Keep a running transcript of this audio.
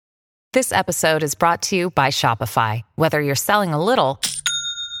This episode is brought to you by Shopify. Whether you're selling a little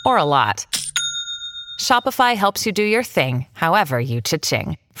or a lot, Shopify helps you do your thing, however you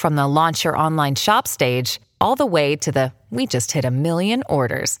cha-ching. From the launch your online shop stage, all the way to the we just hit 1 million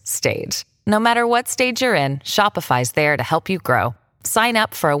orders stage. No matter what stage you're in, Shopify's there to help you grow. Sign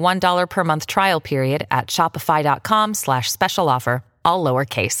up for a $1 per month trial period at shopify.com/special offer, all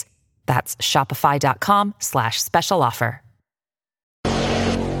lowercase. That's shopify.com/special offer.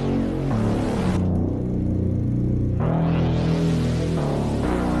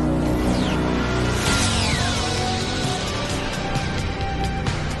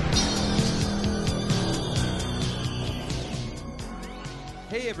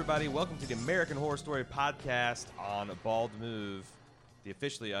 Hey everybody, welcome to the American Horror Story Podcast on Bald Move, the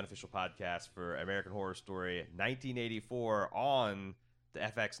officially unofficial podcast for American Horror Story 1984 on the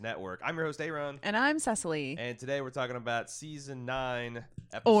FX network. I'm your host, A.Ron. And I'm Cecily. And today we're talking about Season 9,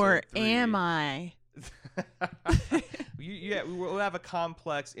 Episode Or 3. am I? We'll have a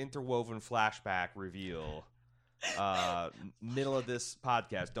complex interwoven flashback reveal. Middle of this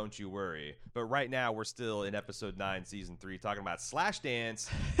podcast, don't you worry. But right now we're still in episode 9 season 3 talking about Slashdance.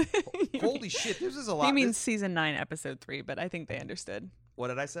 Holy shit, this is a lot. You mean season 9 episode 3, but I think they understood. What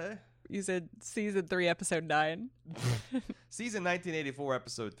did I say? You said season 3 episode 9. Season 1984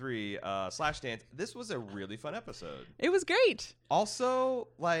 episode 3, Slashdance. This was a really fun episode. It was great. Also,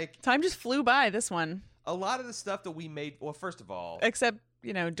 like, time just flew by this one. A lot of the stuff that we made, well, first of all, except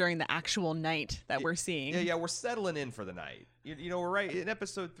during the actual night that we're seeing. Yeah, we're settling in for the night. We're right in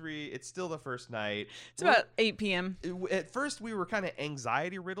episode 3. It's still the first night. It's about 8 p.m. At first, we were kind of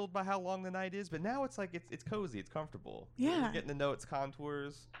anxiety riddled by how long the night is, but now it's like it's cozy, it's comfortable. Yeah, we're getting to know its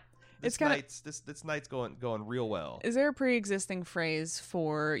contours. This night's going real well. Is there a pre-existing phrase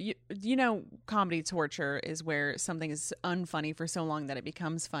for comedy torture is where something is unfunny for so long that it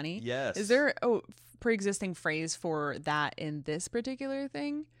becomes funny? Yes. Is there a pre-existing phrase for that in this particular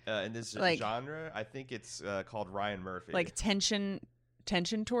thing? In this genre, I think it's called Ryan Murphy. Like tension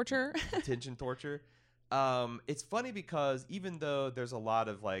torture. Tension torture. It's funny because even though there's a lot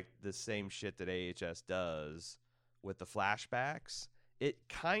of like the same shit that AHS does with the flashbacks, it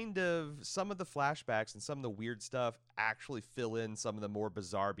kind of, some of the flashbacks and some of the weird stuff actually fill in some of the more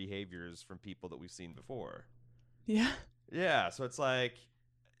bizarre behaviors from people that we've seen before. Yeah. Yeah, so it's like,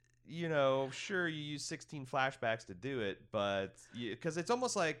 sure, you use 16 flashbacks to do it, but because it's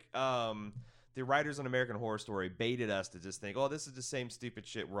almost like the writers on American Horror Story baited us to just think, oh, this is the same stupid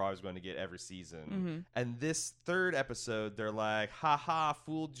shit we're always going to get every season. Mm-hmm. And this third episode, they're like, ha,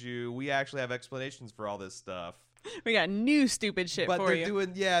 fooled you. We actually have explanations for all this stuff. We got new stupid shit but for you.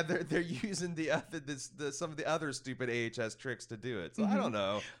 They're using some of the other stupid AHS tricks to do it. So I don't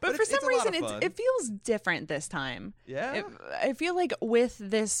know. But for some reason, it feels different this time. Yeah, I feel like with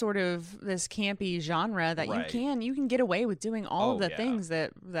this sort of this campy genre that right. you can get away with doing all of the things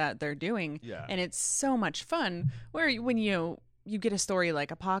that they're doing, and it's so much fun. Where when you get a story like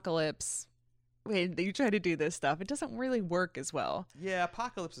Apocalypse, when you try to do this stuff, it doesn't really work as well. Yeah,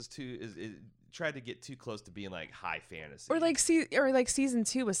 Apocalypse is tried to get too close to being like high fantasy, or like season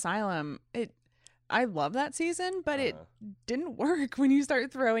 2 Asylum. I love that season, but it didn't work when you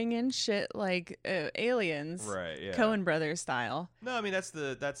start throwing in shit like aliens, right? Yeah, Coen Brothers style. No, I mean that's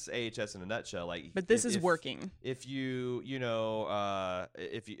AHS in a nutshell. Like, but this is working. If you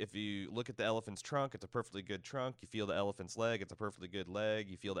if you look at the elephant's trunk, it's a perfectly good trunk. You feel the elephant's leg, it's a perfectly good leg.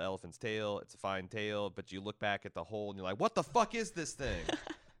 You feel the elephant's tail, it's a fine tail. But you look back at the whole and you're like, what the fuck is this thing?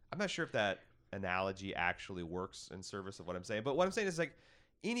 I'm not sure if that analogy actually works in service of what I'm saying, but what I'm saying is like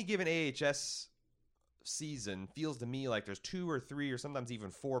any given AHS season feels to me like there's 2 or 3 or sometimes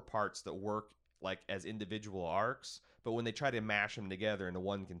even 4 parts that work like as individual arcs, but when they try to mash them together into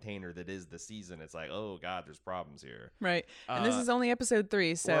one container that is the season, it's like, oh god, there's problems here. Right. And this is only episode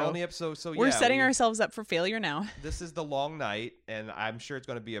 3, so we're setting ourselves up for failure now. This is the long night, and I'm sure it's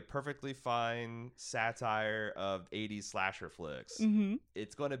going to be a perfectly fine satire of 80s slasher flicks. Mm-hmm.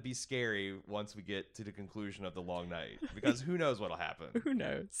 It's going to be scary once we get to the conclusion of the long night, because who knows what'll happen. Who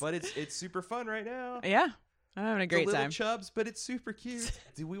knows? But it's super fun right now. Yeah. I'm having a great little time. Chubs, but it's super cute.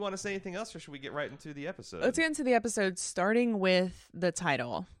 Do we want to say anything else, or should we get right into the episode? Let's get into the episode, starting with the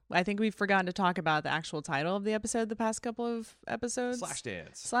title. I think we've forgotten to talk about the actual title of the episode the past couple of episodes.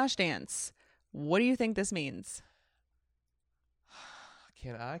 Slashdance. What do you think this means?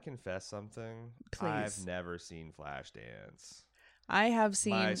 Can I confess something? Please. I've never seen Flashdance. I have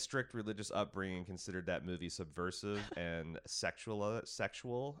seen. My strict religious upbringing considered that movie subversive and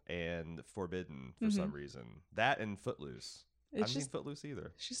sexual and forbidden for some reason. That and Footloose. I haven't seen Footloose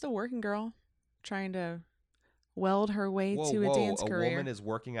either. She's just a working girl trying to weld her way to a dance career. A woman is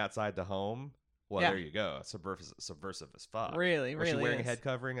working outside the home? Well, there you go. Subversive as fuck. Really, was she wearing a head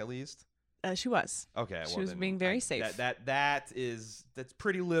covering at least? She was. Okay. She was being very safe. That's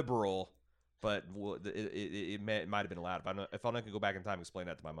pretty liberal. But it might have been allowed. If I could go back in time and explain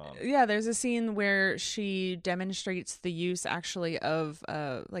that to my mom. Yeah, there's a scene where she demonstrates the use actually of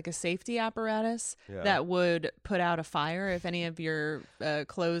like a safety apparatus that would put out a fire if any of your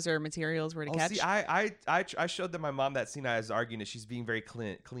clothes or materials were to catch. See, I showed my mom that scene. I was arguing that she's being very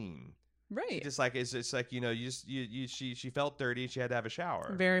clean. Right. Just like it's just like she felt dirty. She had to have a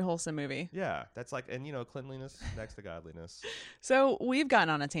shower. Very wholesome movie. Yeah, that's like cleanliness next to godliness. So we've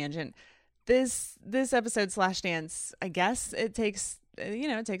gotten on a tangent. This episode Slashdance, I guess it takes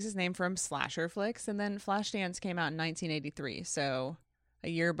its name from slasher flicks, and then Flashdance came out in 1983, so a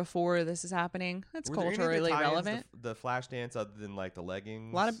year before this is happening. That's culturally relevant. The Flashdance, other than like the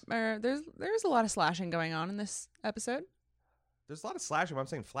leggings, there's a lot of slashing going on in this episode. There's a lot of slashing, but I'm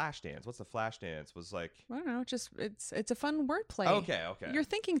saying Flashdance. What's the Flashdance? Was like, I don't know, just it's a fun wordplay. Okay. You're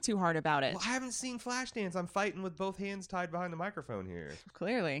thinking too hard about it. Well, I haven't seen Flashdance. I'm fighting with both hands tied behind the microphone here.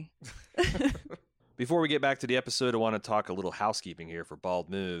 Clearly. Before we get back to the episode, I want to talk a little housekeeping here for Bald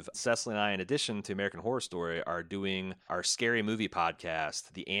Move. Cecily and I, in addition to American Horror Story, are doing our scary movie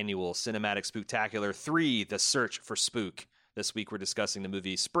podcast, the annual Cinematic Spooktacular 3, The Search for Spook. This week, we're discussing the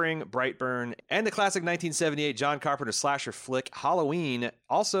movie Spring, Brightburn, and the classic 1978 John Carpenter slasher flick Halloween.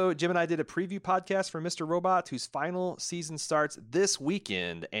 Also, Jim and I did a preview podcast for Mr. Robot, whose final season starts this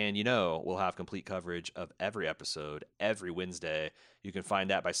weekend. And we'll have complete coverage of every episode every Wednesday. You can find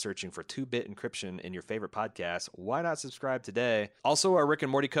that by searching for 2-Bit Encryption in your favorite podcast. Why not subscribe today? Also, our Rick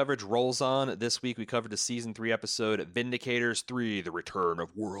and Morty coverage rolls on. This week, we covered the Season 3 episode Vindicators 3, The Return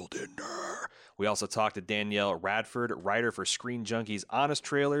of World Ender. We also talked to Danielle Radford, writer for Screen Junkies Honest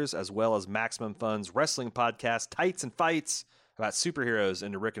Trailers, as well as Maximum Fun's wrestling podcast Tights and Fights, about superheroes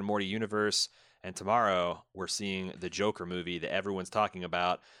in the Rick and Morty universe. And tomorrow, we're seeing the Joker movie that everyone's talking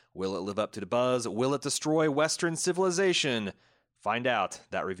about. Will it live up to the buzz? Will it destroy Western civilization? Find out.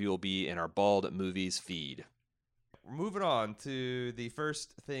 That review will be in our Bald Movies feed. We're moving on to the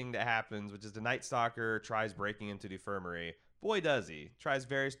first thing that happens, which is the Night Stalker tries breaking into the infirmary. Boy, does he. Tries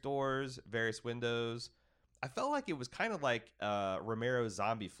various doors, various windows. I felt like it was kind of like Romero's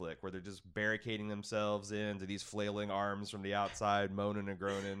zombie flick, where they're just barricading themselves into these flailing arms from the outside, moaning and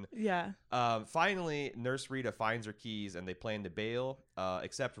groaning. Yeah. Finally, Nurse Rita finds her keys, and they plan to bail,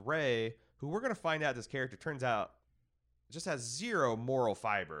 except Ray, who we're going to find out this character turns out just has zero moral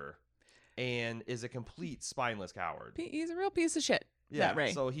fiber and is a complete spineless coward. He's a real piece of shit. Yeah,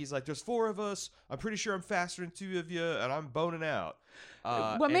 Ray. So he's like, there's 4 of us. I'm pretty sure I'm faster than 2 of you, and I'm boning out.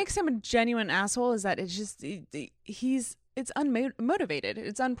 What makes him a genuine asshole is that it's just it's unmotivated.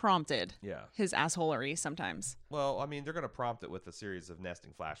 It's unprompted. Yeah. His assholery sometimes. Well, I mean, they're going to prompt it with a series of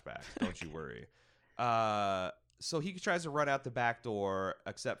nesting flashbacks. Don't you worry. So he tries to run out the back door,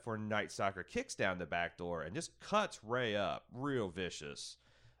 except for Night Stalker kicks down the back door and just cuts Ray up real vicious.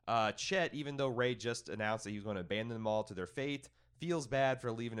 Chet, even though Ray just announced that he was going to abandon them all to their fate, feels bad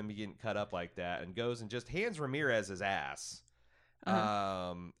for leaving him getting cut up like that and goes and just hands Ramirez his ass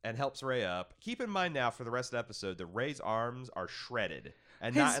and helps Ray up. Keep in mind now for the rest of the episode that Ray's arms are shredded.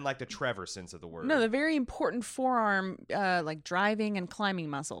 And not in like the Trevor sense of the word. No, the very important forearm, like driving and climbing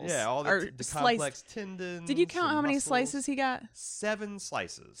muscles. Yeah, all the complex tendons. Did you count how many slices he got? 7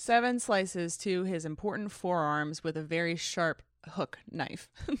 slices. 7 slices to his important forearms with a very sharp hook knife.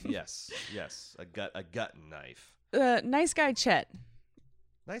 yes, a gut knife. Nice guy Chet.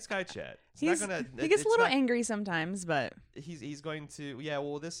 Nice guy Chet. He gets a little angry sometimes, but he's going to. Yeah,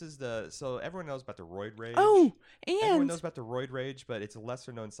 well, this is so everyone knows about the roid rage. Oh, and everyone knows about the roid rage, but it's a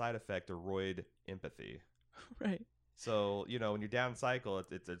lesser known side effect of roid empathy. Right. So when you're down cycle,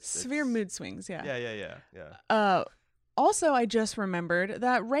 it's severe mood swings. Yeah. Yeah. Also, I just remembered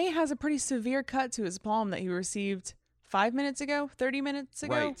that Ray has a pretty severe cut to his palm that he received 5 minutes ago, 30 minutes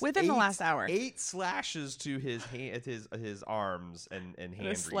ago, right. within the last hour. 8 slashes to his his arms and hand.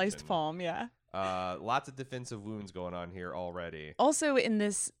 A sliced region. palm, yeah. Lots of defensive wounds going on here already. Also, in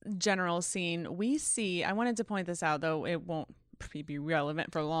this general scene, we see. I wanted to point this out, though it won't be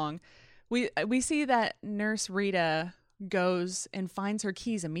relevant for long. We see that Nurse Rita goes and finds her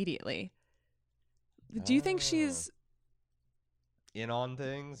keys immediely. Do you think she's in on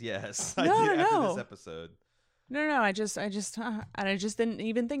things? Yes. No, I did no. after this episode. No. I just didn't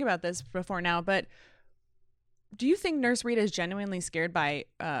even think about this before now. But do you think Nurse Rita is genuinely scared by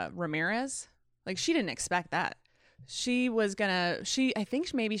Ramirez? Like, she didn't expect that. she was gonna. I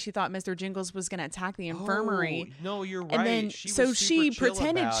think maybe she thought Mr. Jingles was gonna attack the infirmary. Oh, no, you're right. And then she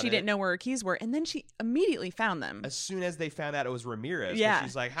pretended she didn't know know where her keys were, and then she immediately found them as soon as they found out it was Ramirez. Yeah,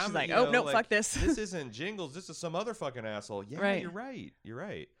 she's like, oh no, fuck this. This isn't Jingles. This is some other fucking asshole. Yeah, right. You're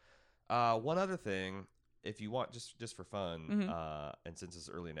right. One other thing, if you want, just for fun, and since it's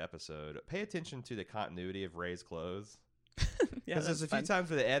early in the episode, pay attention to the continuity of Ray's clothes. Because there's a few times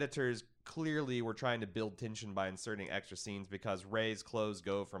where the editors clearly were trying to build tension by inserting extra scenes, because Ray's clothes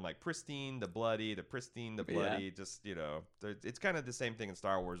go from like pristine to bloody to pristine to bloody. Yeah. Just, it's kind of the same thing in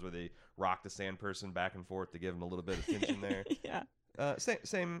Star Wars where they rock the sand person back and forth to give them a little bit of tension there. Yeah.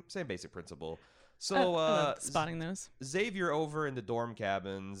 Same basic principle. So spotting those. Xavier over in the dorm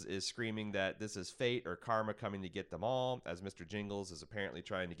cabins is screaming that this is fate or karma coming to get them all, as Mr. Jingles is apparently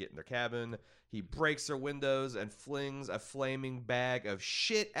trying to get in their cabin. He breaks their windows and flings a flaming bag of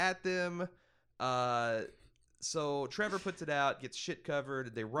shit at them. So Trevor puts it out, gets shit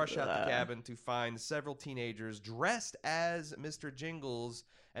covered. They rush out the cabin to find several teenagers dressed as Mr. Jingles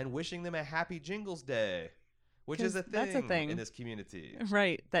and wishing them a happy Jingles Day. Which is a thing in this community.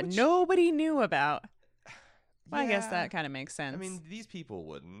 Right. That nobody knew about. Well, I guess that kind of makes sense. I mean, these people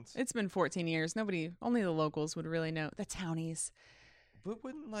wouldn't. It's been 14 years. Only the locals would really know. The townies. But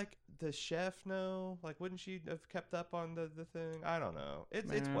wouldn't, the chef know? Wouldn't she have kept up on the thing? I don't know.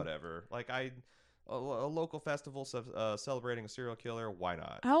 It's whatever. A local festival celebrating a serial killer, why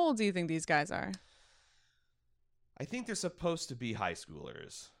not? How old do you think these guys are? I think they're supposed to be high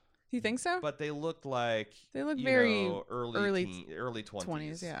schoolers. You think so? But they look like very early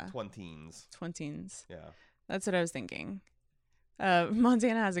 20s. Yeah. Twinteens. Twinteens. Yeah. That's what I was thinking.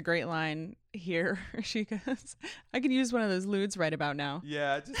 Montana has a great line here. She goes, I could use one of those lewds right about now.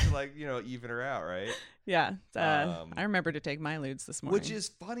 Yeah, just to even her out, right? Yeah. I remember to take my lewds this morning. Which is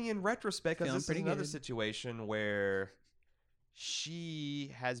funny in retrospect, because this is another situation where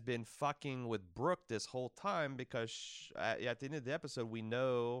she has been fucking with Brooke this whole time, because at the end of the episode we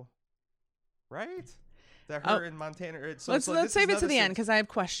know, right, that her and Montana. Let's save it to the end, because I have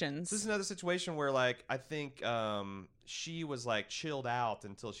questions. This is another situation where I think she was chilled out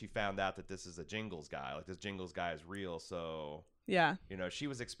until she found out that this is a Jingles guy. This Jingles guy is real. So yeah, she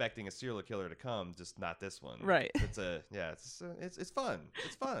was expecting a serial killer to come, just not this one. Right. It's fun.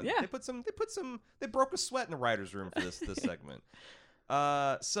 It's fun. Yeah. They broke a sweat in the writer's room for this segment.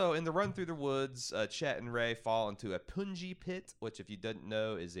 So in the run through the woods, Chet and Ray fall into a punji pit, which, if you didn't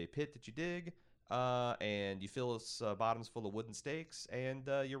know, is a pit that you dig, and you fill its bottoms full of wooden stakes, and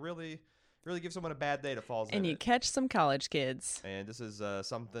you really give someone a bad day that falls in. And you catch some college kids. And this is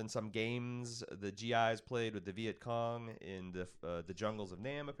some games the GIs played with the Viet Cong in the jungles of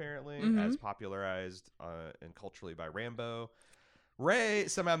Nam, apparently, as popularized and culturally by Rambo. Ray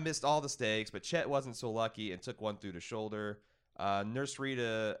somehow missed all the stakes, but Chet wasn't so lucky and took one through the shoulder. Nurse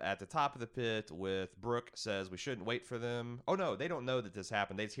Rita at the top of the pit with Brooke says we shouldn't wait for them. Oh no, they don't know that this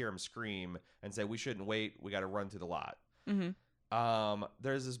happened. They just hear him scream and say we shouldn't wait. We got to run to the lot.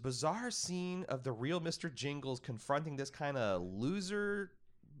 There's this bizarre scene of the real Mr. Jingles confronting this kind of loser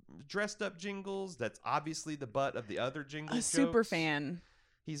dressed up Jingles that's obviously the butt of the other Jingles jokes. Super fan.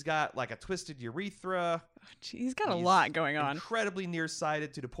 He's got a twisted urethra. He's got a lot going on. Incredibly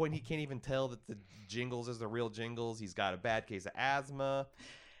nearsighted to the point he can't even tell that the Jingles is the real Jingles. He's got a bad case of asthma.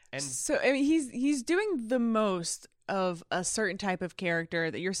 And so I mean, he's doing the most of a certain type of character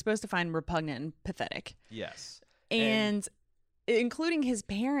that you're supposed to find repugnant and pathetic. Yes. And including his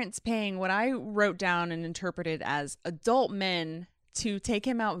parents paying what I wrote down and interpreted as adult men to take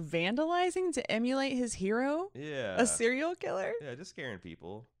him out vandalizing to emulate his hero. Yeah. A serial killer. Yeah, just scaring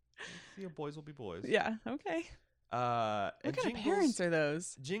people. Boys will be boys. Yeah, okay. What kind of parents are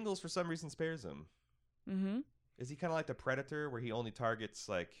those? Jingles, for some reason, spares him. Mm-hmm. Is he kind of like the Predator, where he only targets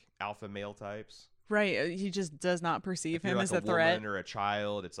alpha male types? Right. He just does not perceive him as a threat. Woman or a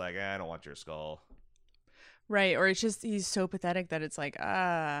child, it's I don't want your skull. Right. Or it's just he's so pathetic that it's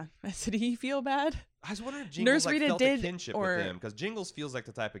did he feel bad? I was wondering if Jingles Nurse Rita felt did, a kinship with him, because Jingles feels like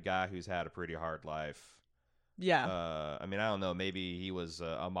the type of guy who's had a pretty hard life. Yeah. I mean, I don't know. Maybe he was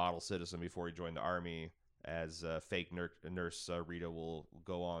a model citizen before he joined the army, as fake Nurse Rita will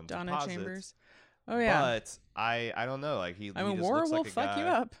go on to Donna posit. Chambers. Oh yeah. But I don't know. War will fuck you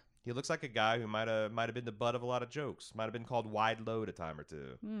up. He looks like a guy who might have been the butt of a lot of jokes. Might have been called wide load a time or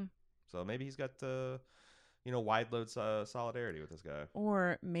two. So maybe he's got wide load solidarity with this guy.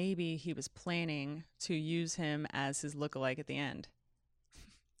 Or maybe he was planning to use him as his lookalike at the end.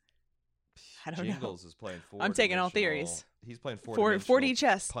 I don't know. Jingles is playing 4. I'm taking all theories. He's playing 4D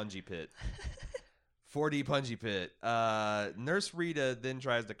chess. Punji pit. 4D Punji Pit. Nurse Rita then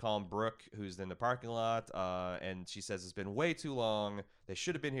tries to calm Brooke, who's in the parking lot, and she says it's been way too long. They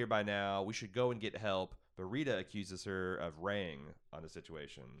should have been here by now. We should go and get help. But Rita accuses her of raying on the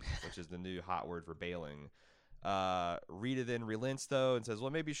situation, which is the new hot word for bailing. Rita then relents, though, and says,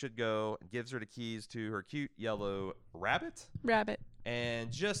 well, maybe you should go, and gives her the keys to her cute yellow rabbit.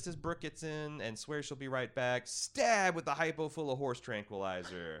 And just as Brooke gets in and swears she'll be right back, stab with the hypo full of horse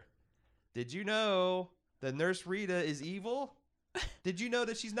tranquilizer. Did you know that Nurse Rita is evil? Did you know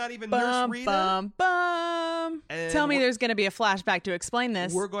that she's not even Nurse Rita? Tell me there's going to be a flashback to explain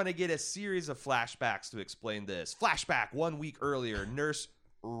this. We're going to get a series of flashbacks to explain this. Flashback 1 week earlier, Nurse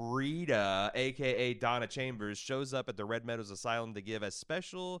Rita, a.k.a. Donna Chambers, shows up at the Red Meadows Asylum to give a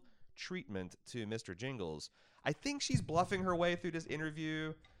special treatment to Mr. Jingles. I think she's bluffing her way through this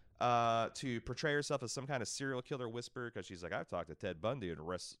interview to portray herself as some kind of serial killer whisperer, because she's like, I've talked to Ted Bundy and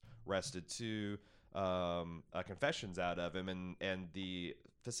wrested 2 confessions out of him, and the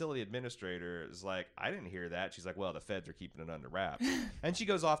facility administrator is like, I didn't hear that. She's like, well, the feds are keeping it under wraps. And she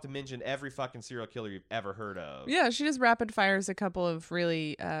goes off to mention every fucking serial killer you've ever heard of. Yeah, she just rapid fires a couple of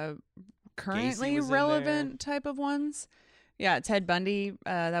really currently relevant type of ones. Yeah, Ted Bundy,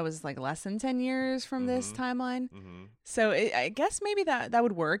 that was like less than 10 years from this timeline. So I guess maybe that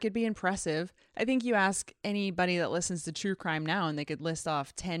would work. It'd be impressive. I think you ask anybody that listens to true crime now and they could list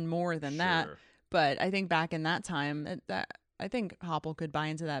off 10 more than that. But I think back in that time, I think Hopple could buy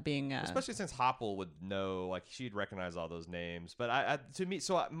into that being... especially since Hopple would know, like, she'd recognize all those names. But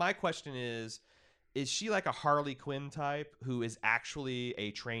my question is she like a Harley Quinn type who is actually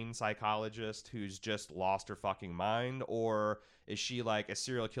a trained psychologist who's just lost her fucking mind? Or is she like a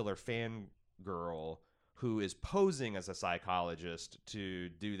serial killer fangirl who is posing as a psychologist to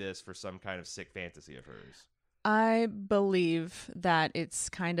do this for some kind of sick fantasy of hers? I believe that it's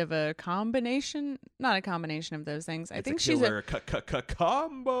kind of a combination, not a combination of those things. I think she's a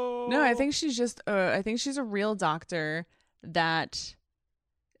combo. No, I think she's just I think she's a real doctor that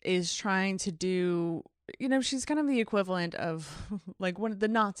is trying to do, she's kind of the equivalent of like one of the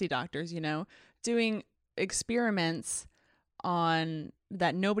Nazi doctors, doing experiments on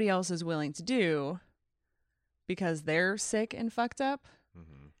that nobody else is willing to do because they're sick and fucked up.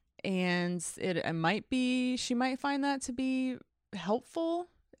 And it might be, she might find that to be helpful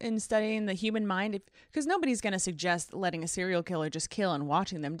in studying the human mind, because nobody's going to suggest letting a serial killer just kill and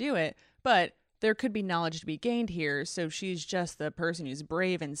watching them do it. But there could be knowledge to be gained here. So she's just the person who's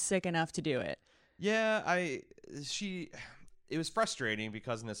brave and sick enough to do it. Yeah, it was frustrating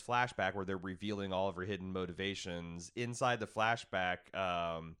because in this flashback where they're revealing all of her hidden motivations, inside the flashback,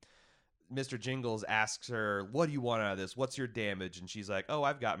 Mr. Jingles asks her, what do you want out of this? What's your damage? And she's like, oh,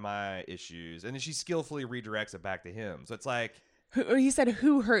 I've got my issues. And then she skillfully redirects it back to him. So it's like... He said,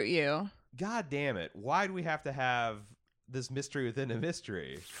 who hurt you? God damn it. Why do we have to have this mystery within a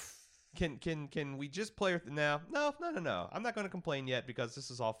mystery? Can we just play with it now? No. I'm not going to complain yet because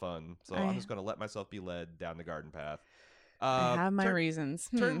this is all fun. So I'm just going to let myself be led down the garden path. I have my reasons.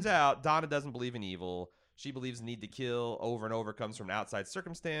 Turns out Donna doesn't believe in evil. She believes the need to kill over and over comes from an outside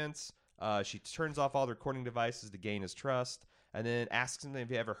circumstance. She turns off all the recording devices to gain his trust, and then asks him if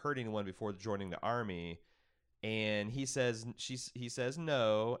he ever hurt anyone before joining the army. And he says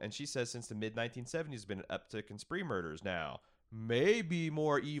no, and she says since the mid-1970s has been up to spree murders now. Maybe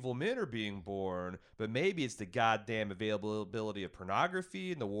more evil men are being born, but maybe it's the goddamn availability of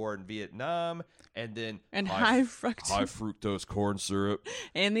pornography and the war in Vietnam, and then high fructose corn syrup,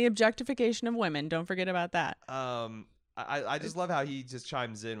 and the objectification of women. Don't forget about that. I just love how he just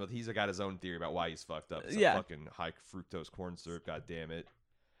chimes in with he's got his own theory about why he's fucked up. It's fucking high fructose corn syrup. God damn it.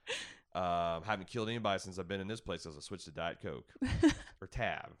 Haven't killed anybody since I've been in this place. I switched to Diet Coke or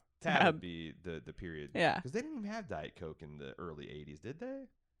Tab. Tab would be the period. Yeah, because they didn't even have Diet Coke in the early '80s, did they?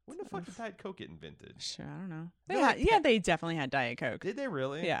 When the fuck did Diet Coke get invented? Sure, I don't know. They definitely had Diet Coke. Did they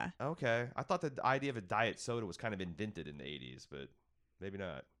really? Yeah. Okay, I thought the idea of a diet soda was kind of invented in the '80s, but maybe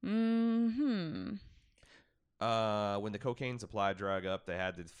not. When the cocaine supply dried up, they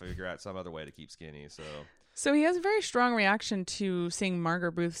had to figure out some other way to keep skinny. So he has a very strong reaction to seeing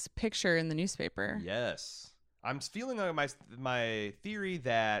Margaret Booth's picture in the newspaper. Yes. I'm feeling like my theory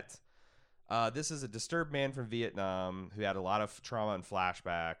that this is a disturbed man from Vietnam who had a lot of trauma and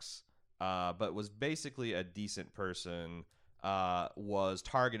flashbacks, but was basically a decent person, was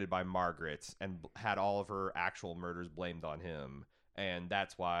targeted by Margaret and had all of her actual murders blamed on him. And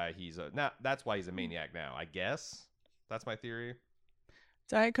that's why he's a maniac now, I guess. That's my theory.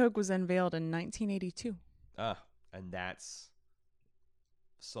 Diet Coke was unveiled in 1982. And that's...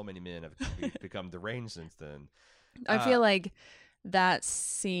 So many men have become deranged since then. I feel like that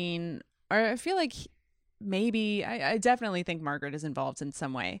scene... Or I feel like maybe I definitely think Margaret is involved in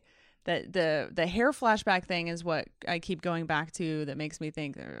some way. That the hair flashback thing is what I keep going back to that makes me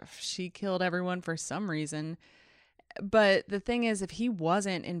think she killed everyone for some reason. But the thing is, if he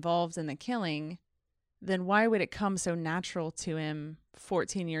wasn't involved in the killing, then why would it come so natural to him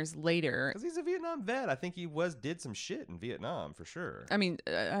 14 years later? Because he's a Vietnam vet. I think he did some shit in Vietnam for sure. I mean,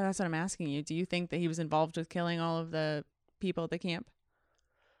 that's what I'm asking you. Do you think that he was involved with killing all of the people at the camp?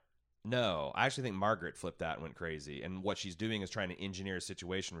 No, I actually think Margaret flipped out and went crazy. And what she's doing is trying to engineer a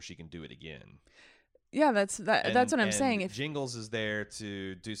situation where she can do it again. Yeah, that's what I'm saying. If Jingles is there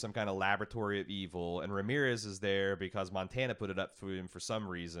to do some kind of laboratory of evil, and Ramirez is there because Montana put it up for him for some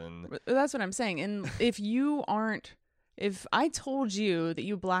reason. That's what I'm saying. And if I told you that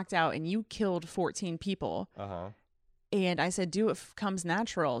you blacked out and you killed 14 people, and I said, do it comes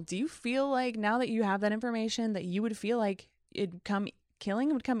natural, do you feel like now that you have that information that you would feel like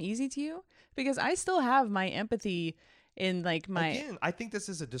killing would come easy to you? Because I still have my empathy in like my... Again, I think this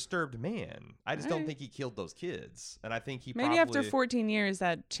is a disturbed man. I just don't think he killed those kids. And I think he maybe after 14 years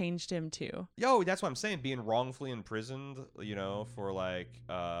that changed him too. Yo, that's what I'm saying. Being wrongfully imprisoned, for like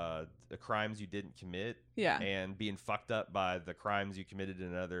the crimes you didn't commit. Yeah. And being fucked up by the crimes you committed in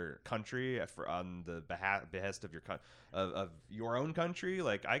another country on the behest of your own country.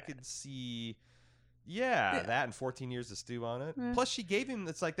 Like, I could see... Yeah, that and 14 years to stew on it. Plus, she gave him,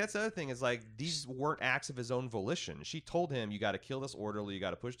 it's like, that's the other thing, is like, these weren't acts of his own volition. She told him, you got to kill this orderly, you got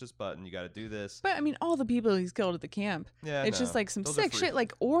to push this button, you got to do this. But, I mean, all the people he's killed at the camp. Yeah, it's just like some sick shit,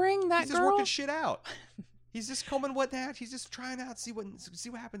 like oring that girl. He's just working shit out. He's just combing he's just trying out, see what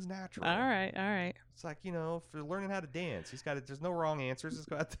happens naturally. All right. It's like, for learning how to dance, there's no wrong answers. Just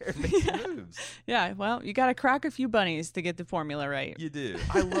go out there and make some moves. Yeah, well, you got to crack a few bunnies to get the formula right. You do.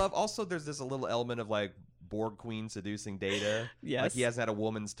 I love, also there's this a little element of like Borg Queen seducing Data. Yes. Like he hasn't had a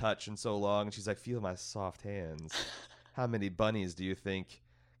woman's touch in so long. And she's like, feel my soft hands. How many bunnies do you think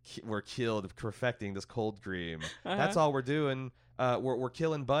were killed perfecting this cold cream? That's all we're doing. We're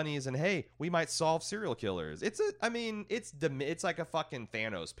killing bunnies, and hey, we might solve serial killers. It's like a fucking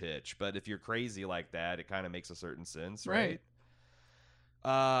Thanos pitch, but if you're crazy like that, it kind of makes a certain sense, right?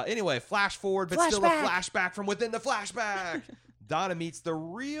 Anyway, flash forward, but still a flashback from within the flashback. Donna meets the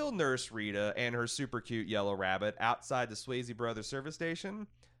real Nurse Rita and her super cute yellow rabbit outside the Swayze Brothers service station.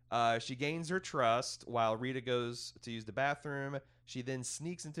 She gains her trust while Rita goes to use the bathroom. She then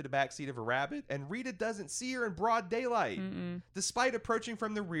sneaks into the backseat of a rabbit, and Rita doesn't see her in broad daylight. Despite approaching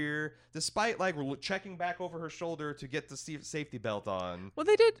from the rear, despite like checking back over her shoulder to get the safety belt on. Well,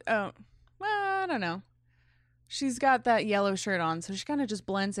 they did. Well, I don't know. She's got that yellow shirt on, so she kind of just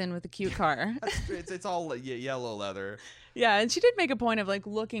blends in with the cute car. It's all yellow leather. Yeah, and she did make a point of like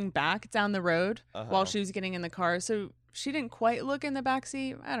looking back down the road while she was getting in the car, so she didn't quite look in the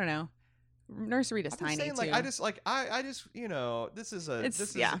backseat. I don't know. Nurse Rita's tiny saying, too. I just this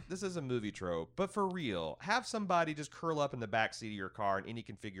is a movie trope, but for real, have somebody just curl up in the backseat of your car in any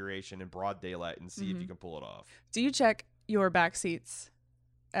configuration in broad daylight and see if you can pull it off. Do you check your back seats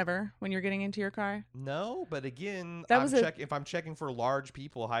ever when you're getting into your car? No, but again, if I'm checking for large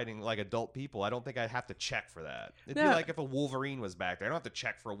people hiding, like adult people, I don't think I'd have to check for that. It'd be like if a Wolverine was back there. I don't have to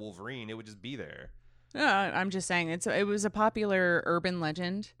check for a Wolverine. It would just be there. I'm just saying it was a popular urban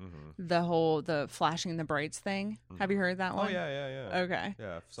legend. The flashing the brights thing. Have you heard that one? Oh yeah. Okay.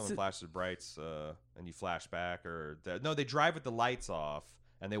 Yeah, if someone flashes brights and you flash back, they drive with the lights off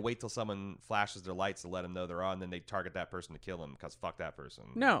and they wait till someone flashes their lights to let them know they're on. Then they target that person to kill them because fuck that person.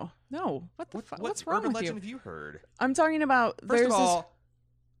 No. What the fuck? What's wrong urban with legend you? Have you heard? I'm talking about. First of all,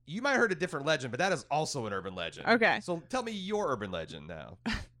 you might have heard a different legend, but that is also an urban legend. Okay. So tell me your urban legend now.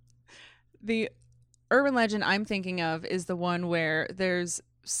 The urban legend I'm thinking of is the one where there's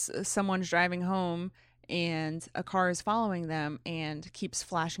someone's driving home and a car is following them and keeps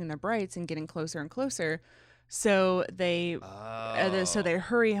flashing their brights and getting closer and closer. So they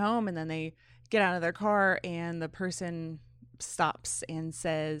hurry home and then they get out of their car and the person stops and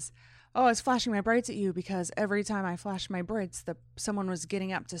says, "Oh, I was flashing my brights at you because every time I flashed my brights, someone was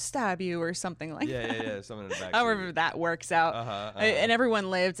getting up to stab you," or something like that. Yeah. Someone in the back. However that works out. And everyone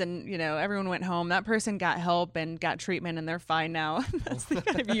lived and, everyone went home. That person got help and got treatment and they're fine now. That's the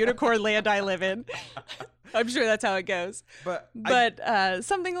kind of unicorn land I live in. I'm sure that's how it goes. But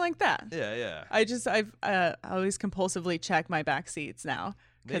something like that. Yeah. I always compulsively check my back seats now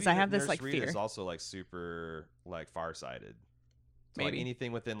because I have this like Rita fear. is also like super like farsighted. So like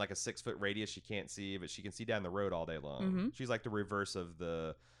anything within like a 6-foot radius she can't see, but she can see down the road all day long. She's like the reverse of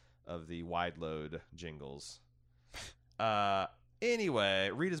the wide load Jingles. Anyway,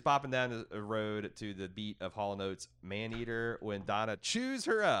 Rita's bopping down the road to the beat of Hall & Oates' Man Eater when Donna chews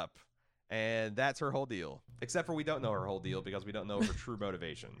her up And that's her whole deal. Except for we don't know her whole deal because we don't know her true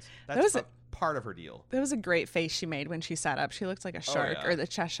motivations. That's part of her deal. That was a great face she made when she sat up. She looked like a shark or the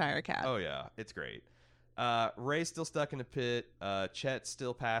Cheshire Cat. Oh, yeah. It's great. Ray's still stuck in a pit. Chet's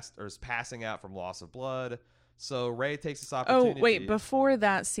still passing out from loss of blood. So Ray takes this opportunity. Oh, wait. Before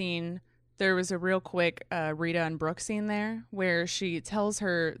that scene, there was a real quick Rita and Brooke scene there where she tells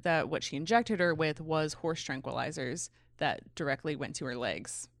her that what she injected her with was horse tranquilizers that directly went to her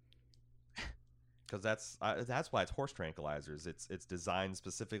legs. Because that's why it's horse tranquilizers. It's designed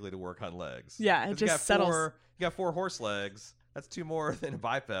specifically to work on legs. Yeah, it just settles. You got 4 horse legs. That's 2 more than a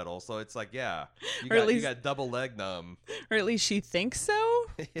bipedal. So it's like, yeah, you got double leg numb. Or at least she thinks so.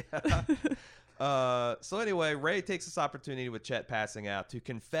 Yeah. So anyway, Ray takes this opportunity with Chet passing out to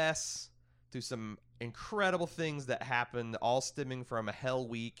confess to some incredible things that happened, all stemming from a Hell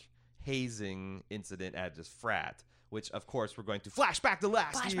Week hazing incident at this frat, which, of course, we're going to flash back to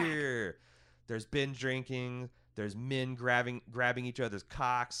last year. There's binge drinking. There's men grabbing each other's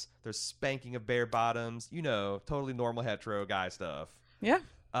cocks. There's spanking of bare bottoms. You know, totally normal hetero guy stuff. Yeah.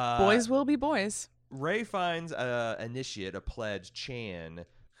 Boys will be boys. Ray finds an initiate, a pledge, Chan,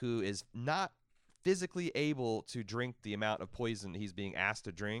 who is not physically able to drink the amount of poison he's being asked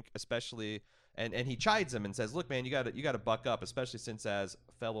to drink, especially, and he chides him and says, look, man, you got to buck up, especially since as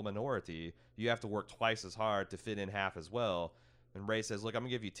a fellow minority, you have to work twice as hard to fit in half as well. And Ray says, look, I'm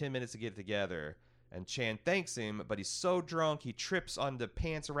going to give you 10 minutes to get it together. And Chan thanks him, but he's so drunk, he trips on the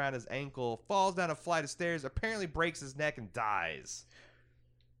pants around his ankle, falls down a flight of stairs, apparently breaks his neck, and dies.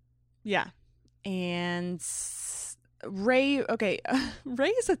 Yeah. And Ray, Ray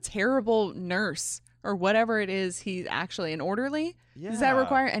is a terrible nurse or whatever it is. He's actually an orderly. Yeah. Does that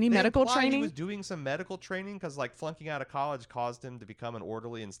require any medical training? He was doing some medical training because like flunking out of college caused him to become an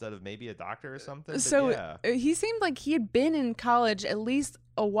orderly instead of maybe a doctor or something. So he seemed like he had been in college at least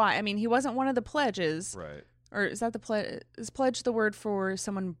a while. I mean, he wasn't one of the pledges. Right. Or is that the pledge? Is pledge the word for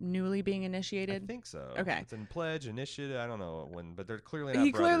someone newly being initiated? I think so. Okay. It's in pledge, initiative. I don't know when, but they're clearly not.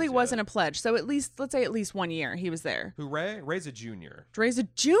 He clearly wasn't yet. A pledge. So let's say at least 1 year he was there. Who, Ray? Ray's a junior. Ray's a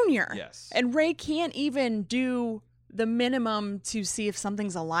junior. Yes. And Ray can't even do the minimum to see if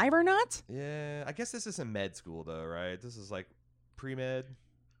something's alive or not. Yeah. I guess this isn't med school though, right? This is like pre-med.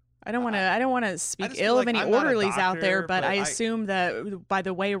 I don't want to speak ill of any orderlies out there, but I assume that by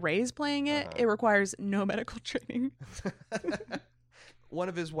the way Ray's playing it, it requires no medical training. One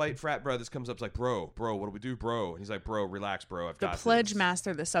of his white frat brothers comes up, like, bro, what do we do, bro? And he's like, bro, relax, bro. I've got the Pledge this.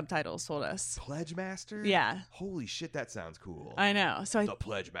 Master, the subtitles told us. Pledge Master? Yeah. Holy shit, that sounds cool. I know. So the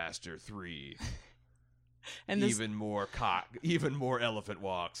Pledge Master 3. And even more elephant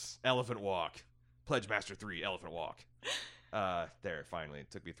walks. Elephant walk. Pledge Master 3, elephant walk. There, finally.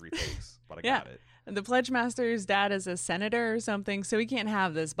 It took me 3 takes, but I got it. And the Pledge Master's dad is a senator or something, so he can't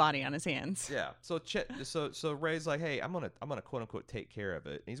have this body on his hands. Yeah. So Ray's like, hey, I'm gonna quote unquote take care of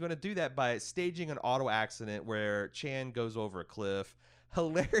it. And he's gonna do that by staging an auto accident where Chan goes over a cliff.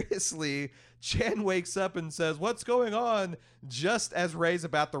 Hilariously, Chan wakes up and says, "What's going on?" Just as Ray's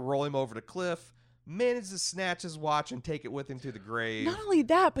about to roll him over the cliff. Manages to snatch his watch and take it with him to the grave. Not only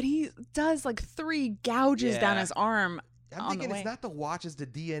that, but he does like 3 gouges down his arm. I'm thinking it's not the watch, it's the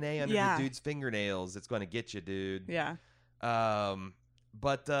DNA under the dude's fingernails that's going to get you, dude. Yeah.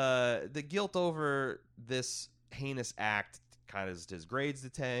 But the guilt over this heinous act kind of degrades the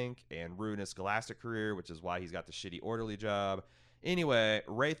tank and ruin his scholastic career, which is why he's got the shitty orderly job. Anyway,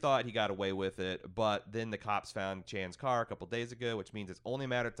 Ray thought he got away with it, but then the cops found Chan's car a couple days ago, which means it's only a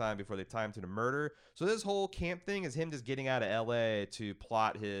matter of time before they tie him to the murder. So this whole camp thing is him just getting out of L.A. to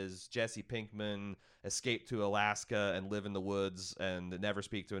plot his Jesse Pinkman escape to Alaska and live in the woods and never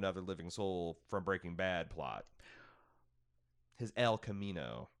speak to another living soul from Breaking Bad plot. His El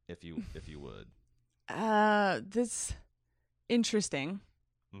Camino, if you would. This interesting.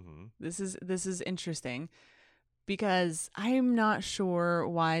 Mm-hmm. This is interesting. Because I'm not sure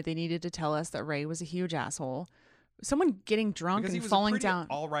why they needed to tell us that Ray was a huge asshole. Someone getting drunk and falling down.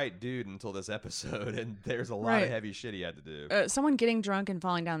 All right, dude, until this episode, and there's a lot of heavy shit he had to do. Someone getting drunk and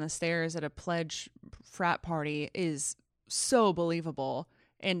falling down the stairs at a pledge frat party is so believable,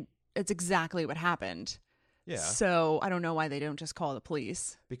 and it's exactly what happened. Yeah. So I don't know why they don't just call the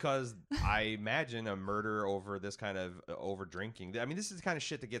police. Because I imagine a murder over this kind of over drinking. I mean, this is the kind of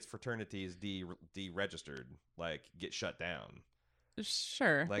shit that gets fraternities deregistered, like get shut down.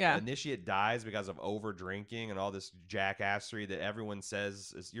 Sure. Like, yeah. Initiate dies because of over drinking and all this jackassery that everyone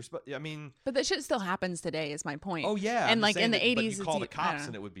says is you're supposed. I mean, but that shit still happens today. Is my point. Oh yeah, and I'm like in the that, 80s, but you call the I cops don't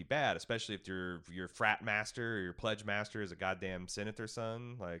and know. it would be bad, especially if your frat master or your pledge master is a goddamn senator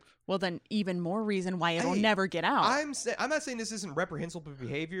son. Like, well, then even more reason why it'll Hey, never get out. I'm not saying this isn't reprehensible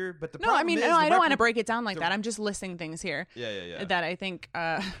behavior, but the No, problem I mean, is no, I don't want to break it down like the- that. I'm just listing things here yeah. that I think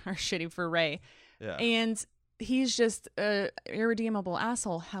are shitty for Ray. Yeah. And he's just a irredeemable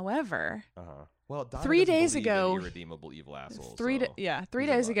asshole. However, Well, Donna 3 doesn't days believe in ago, irredeemable evil asshole. 3 so three he's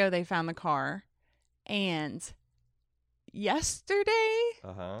a days butt. ago they found the car, and yesterday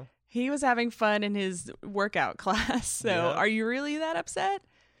he was having fun in his workout class. So, Yeah. are you really that upset?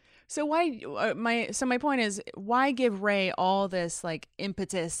 So why my point is, why give Ray all this like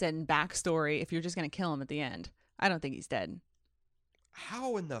impetus and backstory if you're just gonna kill him at the end? I don't think he's dead.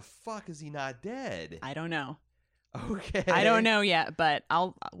 How in the fuck is he not dead? I don't know. Okay. I don't know yet, but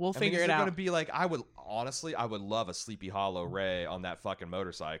we'll I mean, figure is it out. Gonna be like I would love a Sleepy Hollow Ray on that fucking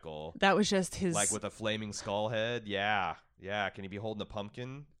motorcycle. That was just his Like with a flaming skull head. Yeah. Can he be holding a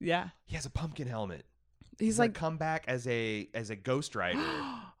pumpkin? Yeah. He has a pumpkin helmet. He's like come back as a Ghost Rider.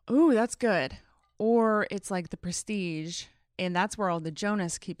 Ooh, that's good. Or it's like the Prestige, and that's where all the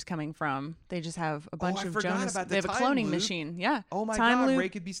Jonas keeps coming from. They just have a bunch I of forgot Jonas. about the They have a time cloning loop. machine. Yeah. Oh my time god, loop. Ray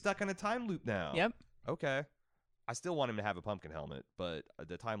could be stuck in a time loop now. Yep. Okay. I still want him to have a pumpkin helmet, but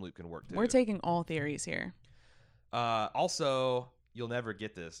the time loop can work too. We're taking all theories here. Also, you'll never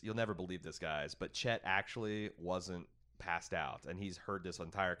get this. You'll never believe this, guys, but Chet actually wasn't passed out, and he's heard this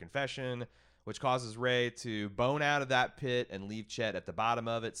entire confession, which causes Ray to bone out of that pit and leave Chet at the bottom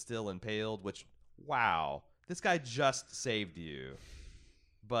of it, still impaled, which, wow, this guy just saved you.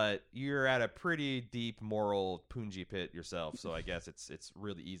 But you're at a pretty deep moral Punji pit yourself, so I guess it's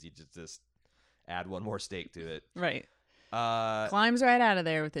really easy to just add one more stake to it. Right. Climbs right out of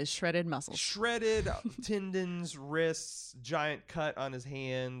there with his shredded muscles. Shredded tendons, wrists, giant cut on his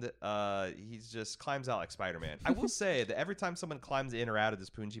hand. He's just climbs out like Spider-Man. I will say that every time someone climbs in or out of this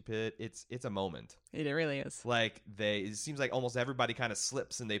Punji pit, it's a moment. It really is. Like it seems like almost everybody kind of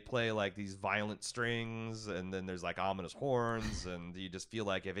slips and they play like these violent strings, and then there's like ominous horns, and you just feel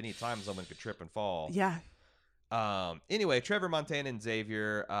like if any time someone could trip and fall. Yeah. Anyway, Trevor, Montana, and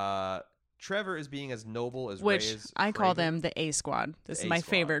Xavier. Trevor is being as noble as Which Ray is I call Craven. them the A Squad. This is A my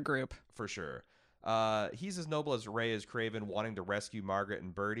Squad. favorite group. For sure. He's as noble as Ray is Craven, wanting to rescue Margaret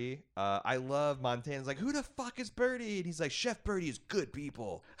and Birdie. I love Montana's like, who the fuck is Birdie? And he's like, Chef Birdie is good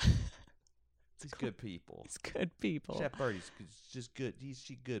people. He's good people. It's good people. Chef Birdie's just good.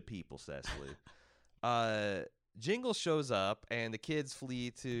 She's good people, Cecily. Jingle shows up, and the kids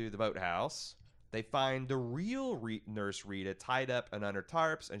flee to the boathouse. They find the real Nurse Rita tied up and under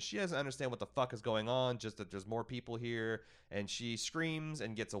tarps, and she doesn't understand what the fuck is going on, just that there's more people here, and she screams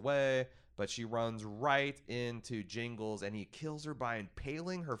and gets away, but she runs right into Jingles, and he kills her by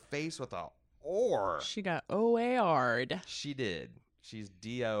impaling her face with a oar. She got OAR'd. She did. She's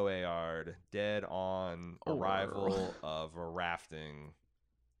DOAR'd, dead on arrival of a rafting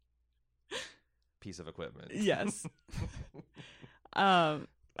piece of equipment. Yes.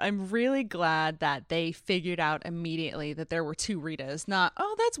 I'm really glad that they figured out immediately that there were two Ritas. Not,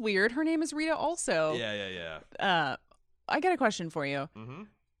 oh, that's weird. Her name is Rita also. Yeah. I got a question for you. Mm-hmm.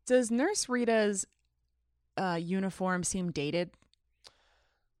 Does Nurse Rita's uniform seem dated?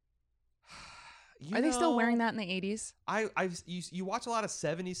 Are they still wearing that in the 80s? You watch a lot of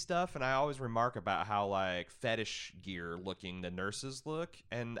 70s stuff, and I always remark about how like fetish gear looking the nurses look,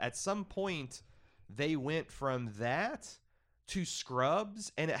 and at some point they went from that to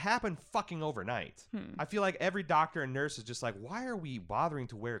scrubs, and it happened fucking overnight. I feel like every doctor and nurse is just like, why are we bothering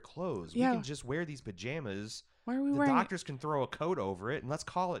to wear clothes? Yeah. We can just wear these pajamas. Why are we the wearing doctors can throw a coat over it, and let's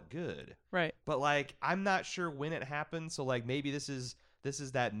call it good. Right. But like, I'm not sure when it happened, so like maybe this is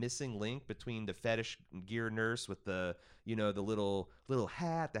that missing link between the fetish gear nurse with the, you know, the little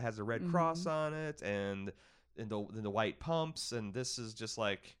hat that has a red cross on it, and the white pumps, and this is just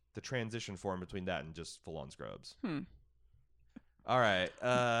like the transition form between that and just full on scrubs. All right.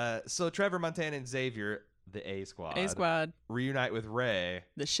 So Trevor, Montana, and Xavier, the A Squad, reunite with Ray,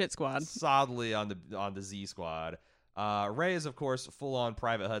 the Shit Squad, solidly on the Z Squad. Ray is, of course, full on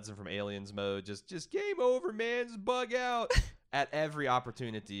Private Hudson from Aliens mode. Just game over, man. Just bug out. At every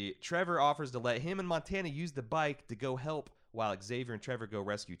opportunity, Trevor offers to let him and Montana use the bike to go help while Xavier and Trevor go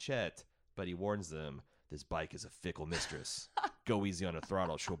rescue Chet. But he warns them, this bike is a fickle mistress. Go easy on the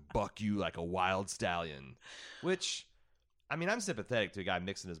throttle. She'll buck you like a wild stallion. Which, I mean, I'm sympathetic to a guy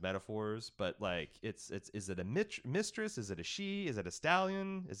mixing his metaphors, but like, is it a mistress? Is it a she? Is it a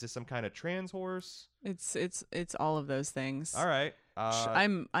stallion? Is this some kind of trans horse? It's all of those things. All right.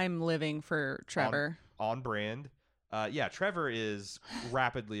 I'm living for Trevor. On brand. Yeah, Trevor is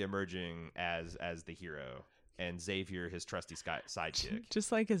rapidly emerging as the hero, and Xavier his trusty sidekick.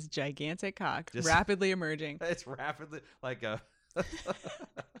 Just like his gigantic cock, rapidly emerging. It's rapidly like a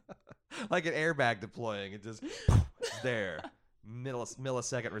like an airbag deploying. It just there.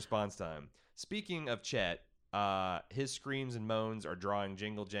 Millisecond response time. Speaking of Chet, his screams and moans are drawing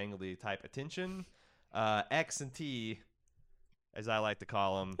jingle jangly type attention. X and T, as I like to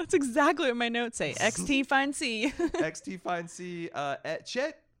call them. That's exactly what my notes say. XT find C. XT find C.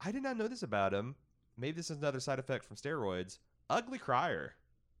 Chet, I did not know this about him. Maybe this is another side effect from steroids. Ugly crier.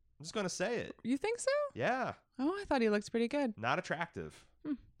 I'm just going to say it. You think so? Yeah. Oh, I thought he looked pretty good. Not attractive.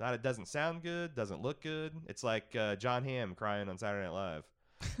 It doesn't sound good, doesn't look good. It's like John Hamm crying on Saturday Night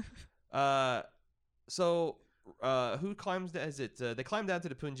Live. So who climbs down? Is it they climb down to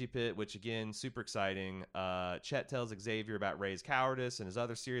the Punji pit, which again, super exciting. Chet tells Xavier about Ray's cowardice and his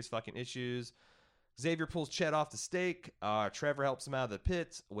other serious fucking issues. Xavier pulls Chet off the stake. Trevor helps him out of the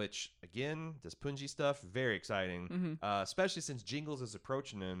pit, which again, this Punji stuff, very exciting. Especially since Jingles is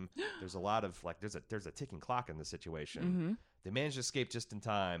approaching him. There's a lot of like there's a ticking clock in this situation. They manage to escape just in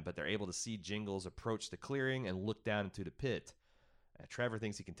time, but they're able to see Jingles approach the clearing and look down into the pit. Trevor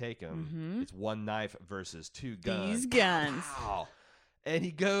thinks he can take him. It's one knife versus two guns. These guns. Wow. And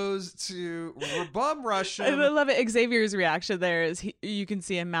he goes to bum rush him. I love it. Xavier's reaction there is you can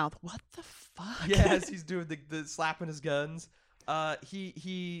see him mouth, what the fuck? Yes, he's doing the slapping his guns.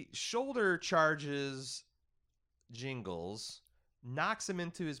 He shoulder charges Jingles, knocks him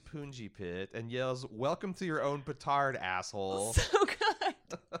into his Punji pit, and yells, "Welcome to your own petard, asshole." So good.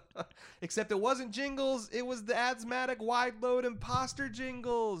 Except it wasn't Jingles, it was the asthmatic wide load imposter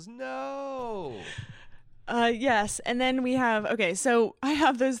Jingles. No. Yes, and then we have, okay, so I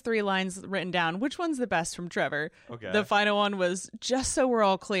have those 3 lines written down. Which one's the best from Trevor? Okay. The final one was, just so we're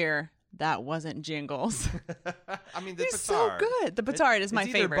all clear, that wasn't Jingles. I mean, the He's petard. so good. The petard is my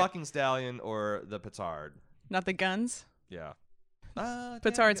it's favorite. either Bucking Stallion or the petard. Not the guns? Yeah.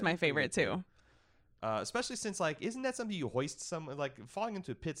 Petard's my favorite, too. Especially since, like, isn't that something you hoist someone, like, falling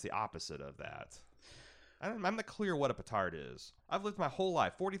into a pit's the opposite of that. I'm not clear what a petard is. I've lived my whole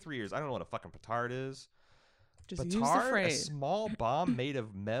life, 43 years, I don't know what a fucking petard is. Just petard, use the phrase. A small bomb made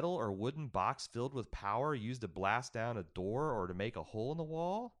of metal or wooden box filled with power used to blast down a door or to make a hole in the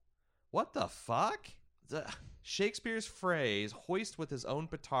wall? What the fuck? Shakespeare's phrase, hoist with his own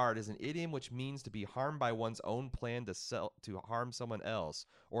petard, is an idiom which means to be harmed by one's own plan to harm someone else,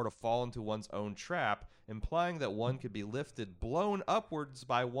 or to fall into one's own trap, implying that one could be lifted, blown upwards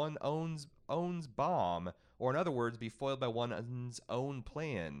by one's own bomb, or in other words, be foiled by one's own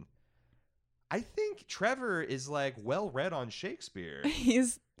plan. I think Trevor is like well read on Shakespeare.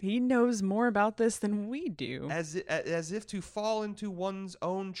 He knows more about this than we do. As if to fall into one's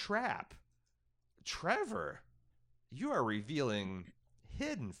own trap. Trevor, you are revealing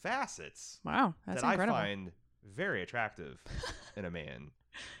hidden facets. Wow, that's that incredible. I find very attractive in a man.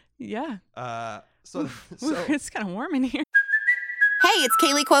 Yeah. So it's kind of warm in here. Hey, it's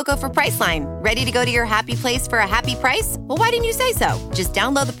Kaylee Cuoco for Priceline. Ready to go to your happy place for a happy price? Well, why didn't you say so? Just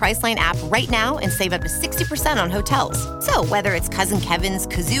download the Priceline app right now and save up to 60% on hotels. So whether it's Cousin Kevin's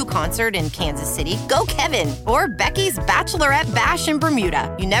Kazoo Concert in Kansas City, go Kevin, or Becky's Bachelorette Bash in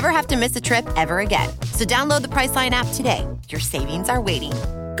Bermuda, you never have to miss a trip ever again. So download the Priceline app today. Your savings are waiting.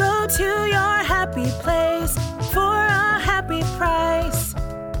 Go to your happy place for a happy price.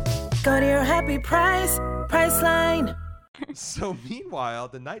 Go to your happy price, Priceline. So meanwhile,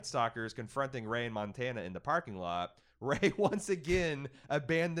 the Night Stalker is confronting Ray and Montana in the parking lot. Ray once again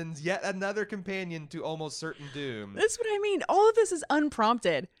abandons yet another companion to almost certain doom. That's what I mean. All of this is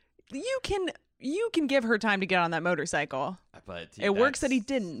unprompted. You can give her time to get on that motorcycle. But it works that he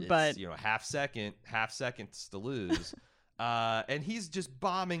didn't. But half seconds to lose, and he's just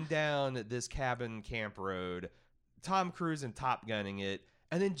bombing down this cabin camp road. Tom Cruise and Top Gunning it,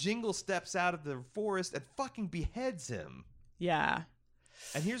 and then Jingle steps out of the forest and fucking beheads him. Yeah.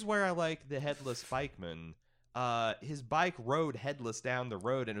 And here's where I like the headless bikeman. His bike rode headless down the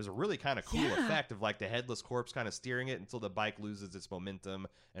road, and it was a really kind of cool effect of like the headless corpse kind of steering it until the bike loses its momentum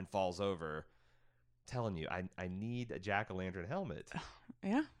and falls over. Telling you, I need a jack-o'-lantern helmet.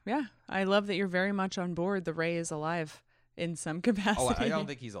 Yeah. I love that you're very much on board. The Ray is alive in some capacity. Oh, I don't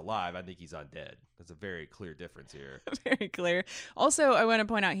think he's alive. I think he's undead. There's a very clear difference here. Very clear. Also, I want to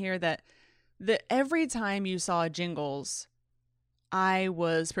point out here that every time you saw Jingles, I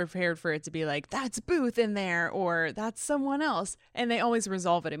was prepared for it to be like, that's Booth in there or that's someone else. And they always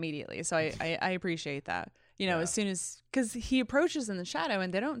resolve it immediately. So I appreciate that. You know, as soon as, because he approaches in the shadow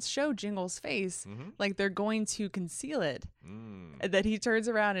and they don't show Jingle's face, like they're going to conceal it. That he turns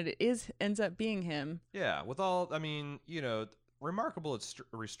around and it ends up being him. Yeah, with all, I mean, you know, remarkable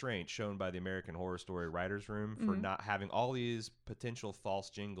restraint shown by the American Horror Story writers' room for not having all these potential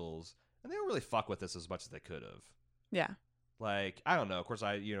false Jingles, and they don't really fuck with this as much as they could have. Yeah. Like, I don't know. Of course,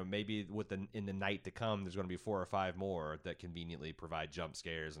 maybe in the night to come, there's going to be 4 or 5 more that conveniently provide jump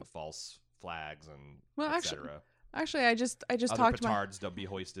scares and false flags and etc. Actually, I just Other talked to petards to be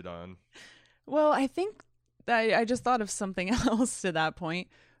hoisted on. Well, I think that I just thought of something else to that point.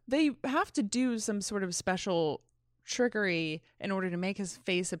 They have to do some sort of special trickery in order to make his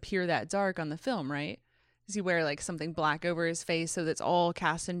face appear that dark on the film, right? Does he wear like something black over his face so that's all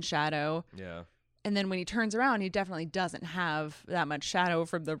cast in shadow? Yeah. And then when he turns around, he definitely doesn't have that much shadow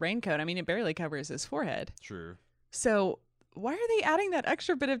from the raincoat. I mean, it barely covers his forehead. True. So why are they adding that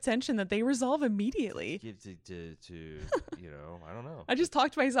extra bit of tension that they resolve immediately? To you know, I don't know. I just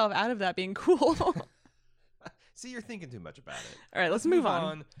talked myself out of that being cool. See, you're thinking too much about it. All right, let's move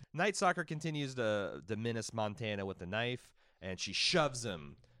on. Night Stalker continues to menace Montana with the knife, and she shoves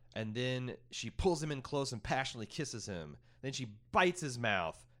him. And then she pulls him in close and passionately kisses him. Then she bites his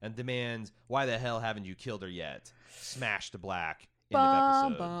mouth and demands, "Why the hell haven't you killed her yet?" Smash to black. End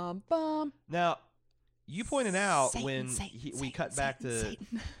of episode. Now, you pointed out we cut back to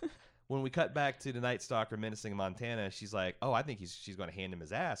when we cut back to the Night Stalker menacing Montana. She's like, "Oh, I think she's going to hand him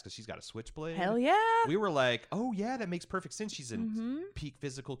his ass because she's got a switchblade." Hell yeah! We were like, "Oh yeah, that makes perfect sense." She's in peak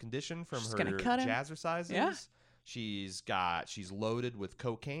physical condition from her jazzercises. Yeah. She's loaded with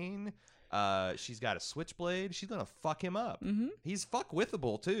cocaine. She's got a switchblade. She's gonna fuck him up. He's fuck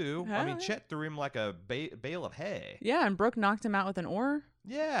withable too. I mean, Chet threw him like a bale of hay. Yeah, and Brooke knocked him out with an oar.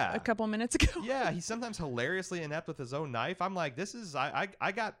 Yeah, a couple minutes ago. Yeah, he's sometimes hilariously inept with his own knife. I'm like, this is I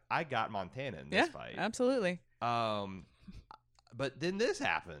got Montana in this fight. Absolutely. But then this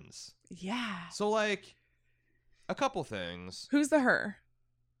happens. Yeah. So like, a couple things. Who's the her?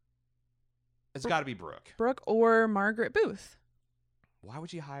 It's got to be Brooke. Brooke or Margaret Booth. Why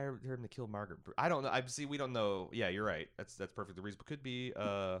would you hire him to kill Margaret Booth? I don't know. We don't know. Yeah, you're right. That's perfect. The reason could be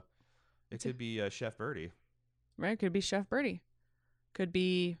could be Chef Birdie. Right, could be Chef Birdie. Could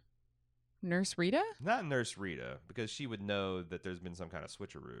be Nurse Rita? Not Nurse Rita, because she would know that there's been some kind of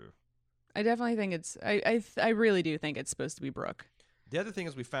switcheroo. I definitely think it's I really do think it's supposed to be Brooke. The other thing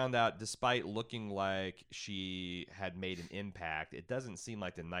is we found out, despite looking like she had made an impact, it doesn't seem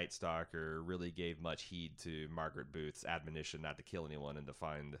like the Night Stalker really gave much heed to Margaret Booth's admonition not to kill anyone and to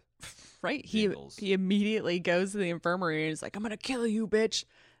find right. Jingles. He immediately goes to the infirmary and is like, "I'm gonna kill you, bitch."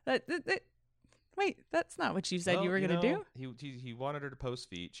 Wait, that's not what you said you were gonna do. He wanted her to post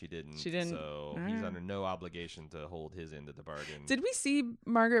feet. She didn't. So he's under no obligation to hold his end of the bargain. Did we see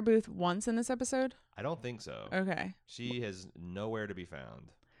Margaret Booth once in this episode? I don't think so. Okay. She is nowhere to be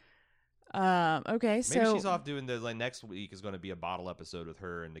found. Okay. So maybe she's off doing next week is going to be a bottle episode with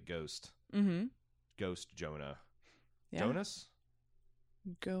her and the ghost. Mm-hmm. Ghost Jonah. Yeah. Jonas.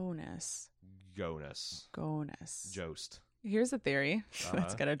 Jost. Here's a theory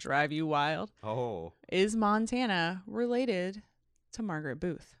that's going to drive you wild. Oh. Is Montana related to Margaret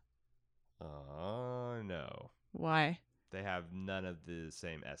Booth? No. Why? They have none of the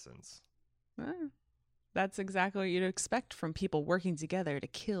same essence. That's exactly what you'd expect from people working together to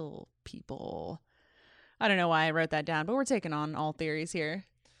kill people. I don't know why I wrote that down, but we're taking on all theories here.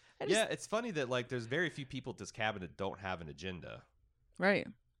 Yeah, it's funny that like there's very few people at this cabin that don't have an agenda. Right.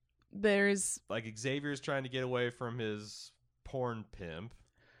 There's like Xavier's trying to get away from his porn pimp.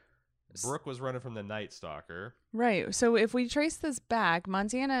 Brooke was running from the Night Stalker. Right. So if we trace this back,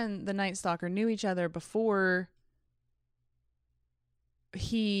 Montana and the Night Stalker knew each other before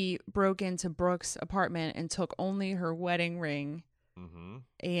he broke into Brooke's apartment and took only her wedding ring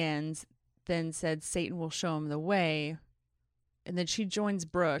and then said Satan will show him the way. And then she joins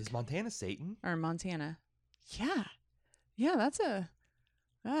Brooke. Is Montana Satan? Or Montana. Yeah. Yeah,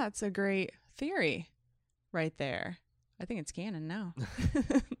 that's a great theory right there. I think it's canon now.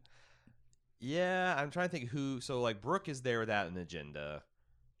 Yeah, I'm trying to think who. So, like, Brooke is there without an agenda.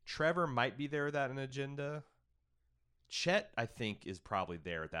 Trevor might be there without an agenda. Chet, I think, is probably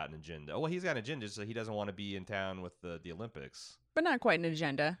there without an agenda. Well, he's got an agenda, so he doesn't want to be in town with the Olympics. But not quite an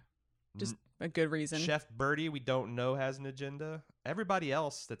agenda. Just a good reason. Chef Birdie, we don't know, has an agenda. Everybody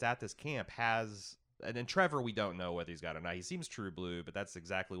else that's at this camp has... And then Trevor, we don't know whether he's got it or not. He seems true blue, but that's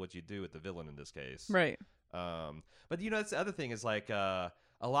exactly what you do with the villain in this case. Right. But, that's the other thing is like...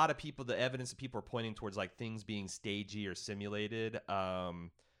 a lot of people, the evidence that people are pointing towards like things being stagey or simulated,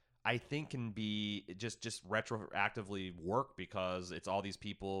 I think can be just retroactively work because it's all these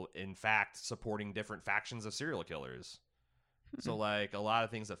people, in fact, supporting different factions of serial killers. So like a lot of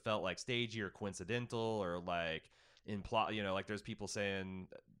things that felt like stagey or coincidental or like like there's people saying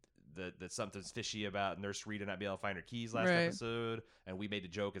that something's fishy about Nurse Rita not being able to find her keys last episode, and we made a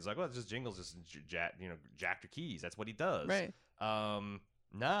joke. It's like, well, it's just Jingles just jacked her keys. That's what he does. Right.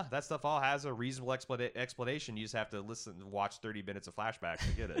 Nah, that stuff all has a reasonable explanation. You just have to watch 30 minutes of flashbacks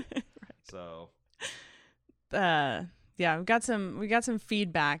to get it. Right. So, yeah, we got some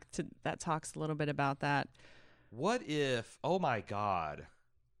feedback that talks a little bit about that. What if? Oh my God.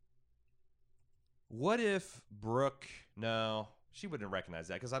 What if Brooke? No, she wouldn't recognize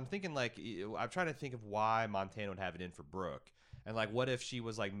that because I'm thinking like I'm trying to think of why Montana would have it in for Brooke. And, like, what if she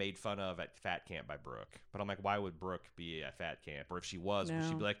was, like, made fun of at fat camp by Brooke? But I'm like, why would Brooke be at fat camp? Or if she was, would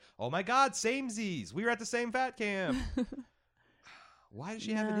she be like, oh, my God, samesies. We were at the same fat camp. Why did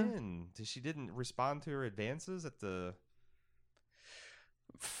she have it in? She didn't respond to her advances at the...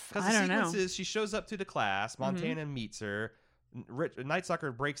 Because the sequence is she shows up to the class. Montana meets her. Night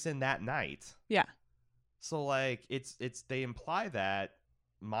Stalker breaks in that night. Yeah. So, like, it's they imply that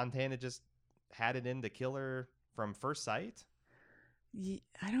Montana just had it in to kill her from first sight.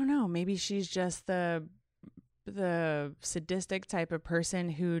 I don't know. Maybe she's just the sadistic type of person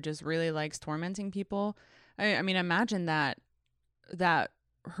who just really likes tormenting people. I mean, imagine that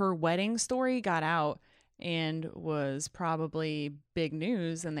her wedding story got out and was probably big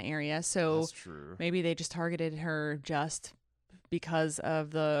news in the area. So that's true. Maybe they just targeted her just because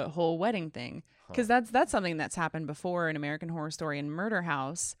of the whole wedding thing. Because that's something that's happened before in American Horror Story and Murder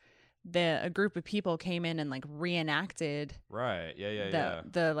House. A group of people came in and like reenacted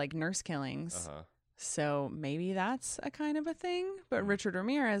the like nurse killings. So maybe that's a kind of a thing. But Richard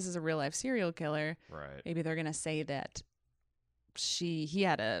Ramirez is a real life serial killer. Right. Maybe they're gonna say that he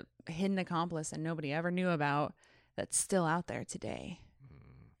had a hidden accomplice and nobody ever knew about that's still out there today.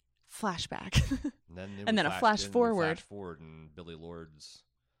 Flashback. And then a flash forward. And Billy Lord's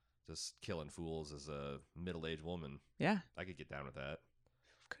just killing fools as a middle-aged woman. Yeah. I could get down with that.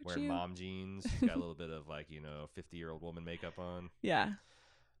 Wearing mom jeans. She's got a little bit of 50-year-old woman makeup on. Yeah.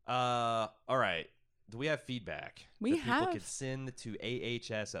 All right. Do we have feedback? We have. People could send to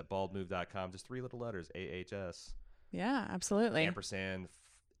ahs@baldmove.com. Just 3 little letters. AHS. Yeah, absolutely. Ampersand,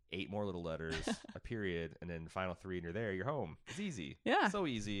 8 more little letters, a period, and then final 3, and you're there. You're home. It's easy. Yeah. So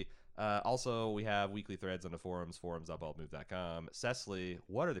easy. Also, we have weekly threads on the forums.baldmove.com. Cecily,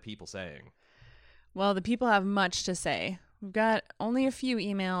 what are the people saying? Well, the people have much to say. We've got only a few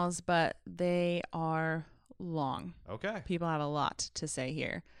emails, but they are long. Okay. People have a lot to say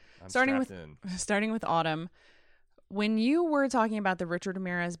here. I'm starting with Autumn. When you were talking about the Richard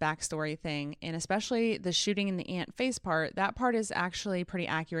Ramirez backstory thing, and especially the shooting in the ant face part, that part is actually pretty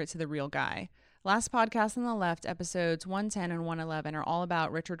accurate to the real guy. Last podcast on the left, episodes 110 and 111 are all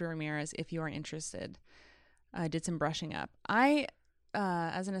about Richard Ramirez if you are interested. I did some brushing up. I,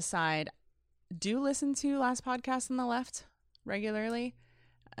 as an aside, do listen to Last Podcast on the Left regularly.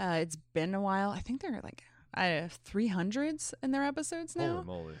 It's been a while. I think they're like 300s in their episodes now. Holy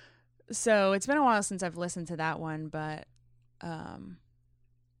moly. So it's been a while since I've listened to that one, but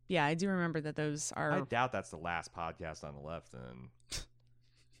yeah, I do remember that those are... I doubt that's the last podcast on the left then.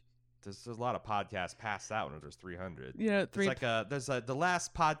 There's a lot of podcasts past that one if there's 300. Yeah, there's the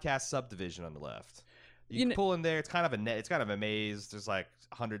last podcast subdivision on the left. You can pull in there. It's kind of a maze. There's like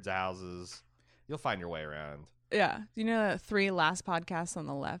hundreds of houses. You'll find your way around. Yeah. Do you know that 3 last podcasts on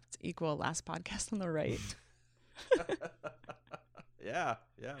the left equal last podcast on the right? Yeah,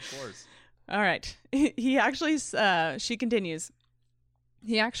 of course. All right. He actually, she continues.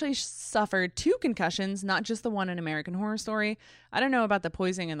 He actually suffered 2 concussions, not just the one in American Horror Story. I don't know about the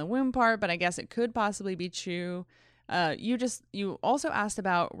poisoning in the womb part, but I guess it could possibly be true. You also asked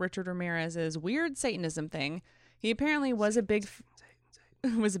about Richard Ramirez's weird Satanism thing. He apparently was a big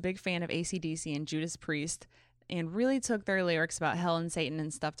fan of AC/DC and Judas Priest, and really took their lyrics about hell and Satan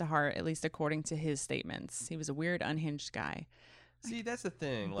and stuff to heart, at least according to his statements. He was a weird, unhinged guy. See, that's the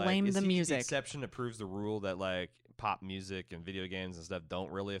thing. Like, blame is the he music. The exception that proves the rule that like pop music and video games and stuff don't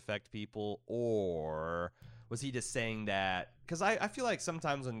really affect people, or was he just saying that? Because I feel like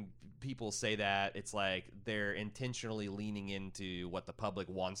sometimes when people say that, it's like they're intentionally leaning into what the public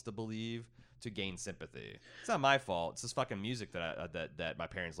wants to believe to gain sympathy. It's not my fault. It's this fucking music that my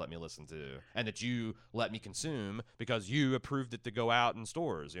parents let me listen to, and that you let me consume because you approved it to go out in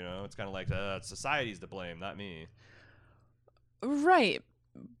stores. You know, it's kind of like society's to blame, not me. Right.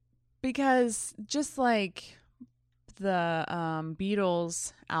 Because just like the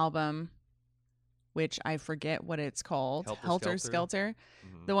Beatles album, which I forget what it's called, Helter Skelter,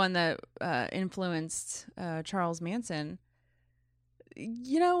 the one that influenced Charles Manson.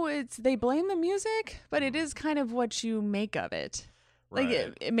 You know, they blame the music, but it is kind of what you make of it.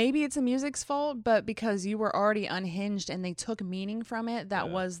 Right. Like maybe it's a music's fault, but because you were already unhinged and they took meaning from it that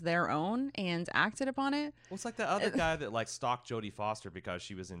was their own and acted upon it. Well, it's like the other guy that like stalked Jodie Foster because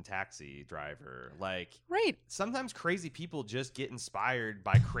she was in Taxi Driver. Like, right. Sometimes crazy people just get inspired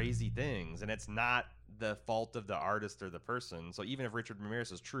by crazy things, and it's not the fault of the artist or the person. So even if Richard Ramirez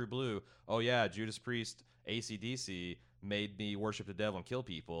says True Blue, oh yeah, Judas Priest, AC/DC made me worship the devil and kill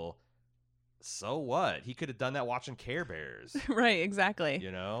people. So what? He could have done that watching Care Bears. Right, exactly.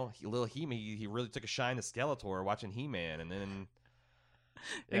 You know, little He-Man, he really took a shine to Skeletor watching He-Man, and then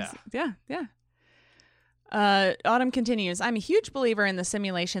yeah. Autumn continues, I'm a huge believer in the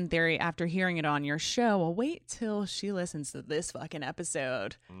simulation theory after hearing it on your show. Well, wait till she listens to this fucking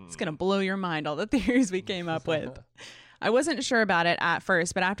episode. It's going to blow your mind, all the theories we came up with. I wasn't sure about it at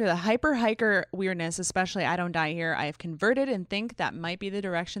first, but after the hyper hiker weirdness, especially I Don't Die Here, I have converted and think that might be the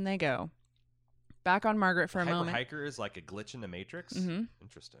direction they go. Back on Margaret for a moment. Hiker is like a glitch in the Matrix? Mm-hmm.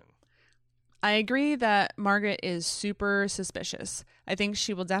 Interesting. I agree that Margaret is super suspicious. I think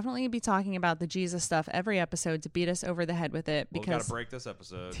she will definitely be talking about the Jesus stuff every episode to beat us over the head with it. Because we gotta break this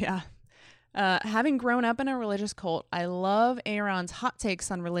episode. Yeah. Having grown up in a religious cult, I love A.Ron's hot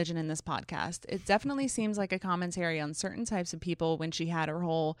takes on religion in this podcast. It definitely seems like a commentary on certain types of people when she had her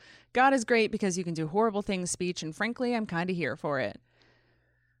whole God is great because you can do horrible things speech, and frankly, I'm kind of here for it.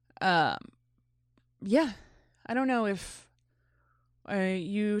 Yeah, I don't know if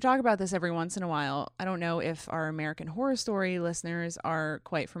you talk about this every once in a while. I don't know if our American Horror Story listeners are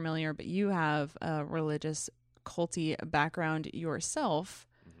quite familiar, but you have a religious culty background yourself.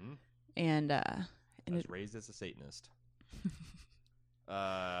 Mm-hmm. And I was raised as a Satanist.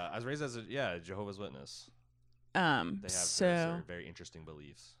 I was raised as a Jehovah's Witness. They have very interesting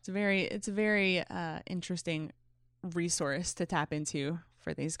beliefs. It's a very interesting resource to tap into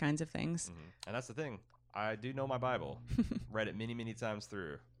for these kinds of things. Mm-hmm. And that's the thing. I do know my Bible. Read it many, many times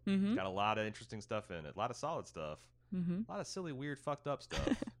through. Mm-hmm. Got a lot of interesting stuff in it. A lot of solid stuff. Mm-hmm. A lot of silly, weird, fucked up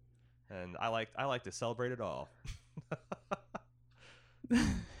stuff. And I like to celebrate it all.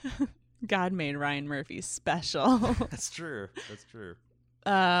 God made Ryan Murphy special. That's true.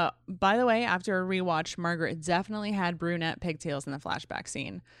 By the way, after a rewatch, Margaret definitely had brunette pigtails in the flashback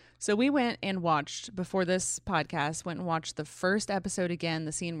scene. So we went and watched, before this podcast, went and watched the first episode again,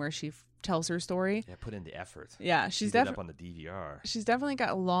 the scene where she tells her story. Yeah, put in the effort. Yeah, she's definitely up on the DVR. She's definitely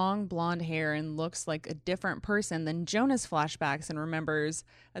got long blonde hair and looks like a different person than Jonah's flashbacks and remembers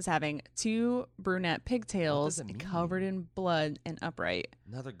as having two brunette pigtails covered in blood and upright.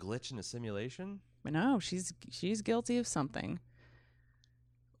 Another glitch in the simulation? No, she's guilty of something.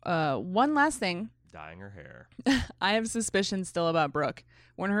 One last thing. Dyeing her hair. I have suspicions still about Brooke.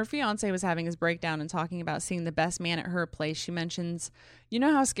 When her fiance was having his breakdown and talking about seeing the best man at her place, she mentions, you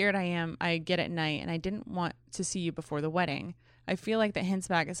know how scared I get at night, and I didn't want to see you before the wedding. I feel like that hints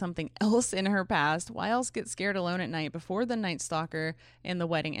back at something else in her past. Why else get scared alone at night before the Night Stalker and the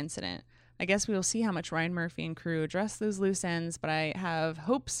wedding incident? I guess we will see how much Ryan Murphy and crew address those loose ends, but I have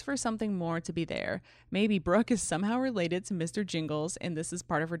hopes for something more to be there. Maybe Brooke is somehow related to Mr. Jingles, and this is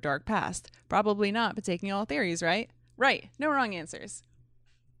part of her dark past. Probably not, but taking all theories, right? Right. No wrong answers.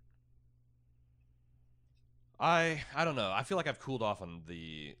 I don't know. I feel like I've cooled off on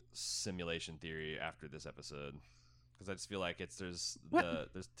the simulation theory after this episode because I just feel like there's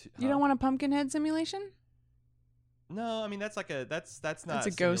You don't want a Pumpkinhead simulation? No, I mean that's not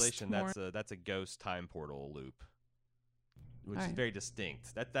a simulation. Ghost That's a ghost time portal loop, which All is right. very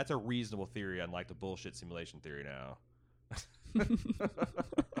distinct. That's a reasonable theory, unlike the bullshit simulation theory now.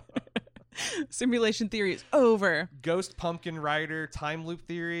 Simulation theory is over. Ghost Pumpkin Rider time loop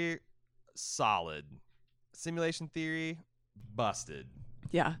theory, solid. Simulation theory, busted.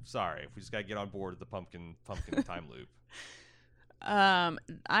 Yeah. Sorry, we just gotta get on board with the pumpkin time loop.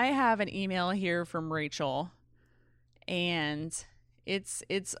 I have an email here from Rachel, and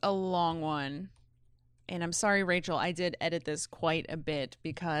it's a long one. And I'm sorry, Rachel, I did edit this quite a bit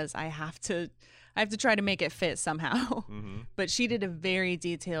because I have to try to make it fit somehow. Mm-hmm. But she did a very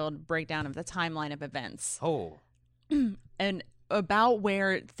detailed breakdown of the timeline of events. Oh. And about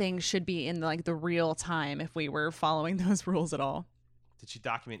where things should be in like the real time if we were following those rules at all. Did she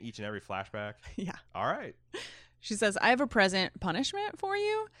document each and every flashback? Yeah. All right. She says, I have a present punishment for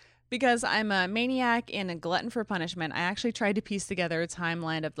you. Because I'm a maniac and a glutton for punishment, I actually tried to piece together a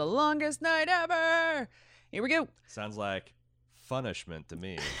timeline of the longest night ever. Here we go. Sounds like punishment to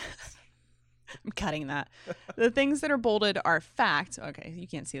me. I'm cutting that. The things that are bolded are fact. Okay, you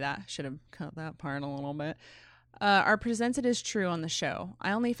can't see that. Should have cut that part a little bit. Are presented as true on the show.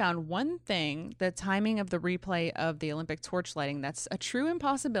 I only found one thing, the timing of the replay of the Olympic torch lighting. That's a true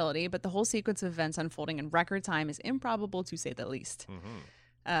impossibility, but the whole sequence of events unfolding in record time is improbable, to say the least.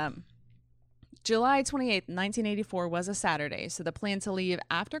 July 28th, 1984 was a Saturday, so the plan to leave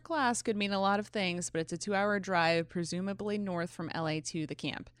after class could mean a lot of things, but it's a 2-hour drive, presumably north from LA to the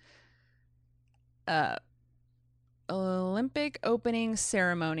camp. Olympic opening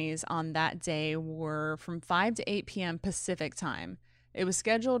ceremonies on that day were from 5 to 8 p.m. Pacific time. It was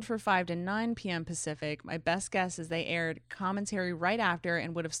scheduled for 5 to 9 p.m. Pacific. My best guess is they aired commentary right after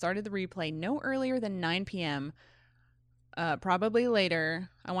and would have started the replay no earlier than 9 p.m., probably later.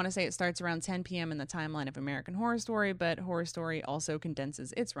 I want to say it starts around 10 p.m. in the timeline of American Horror Story, but Horror Story also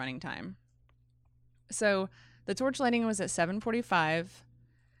condenses its running time. So the torch lighting was at 7:45.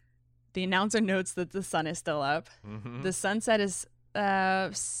 The announcer notes that the sun is still up. The sunset is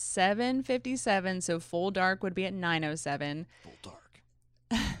 7:57, so full dark would be at 9:07. Full dark.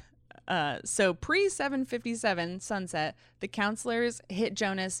 So pre-7:57 sunset, the counselors hit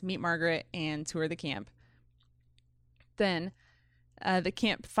Jonas, meet Margaret, and tour the camp. Then the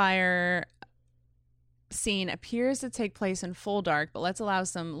campfire scene appears to take place in full dark, but let's allow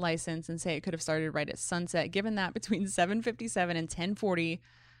some license and say it could have started right at sunset, given that between 7:57 and 10:40,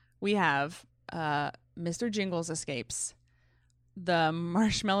 we have Mr. Jingles escapes, the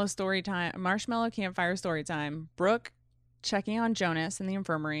marshmallow campfire story time, Brooke checking on Jonas in the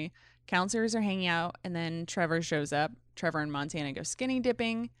infirmary, counselors are hanging out, and then Trevor shows up. Trevor and Montana go skinny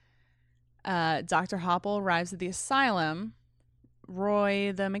dipping. Dr. Hopple arrives at the asylum.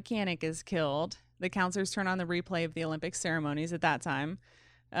 Roy, the mechanic, is killed. The counselors turn on the replay of the Olympic ceremonies at that time.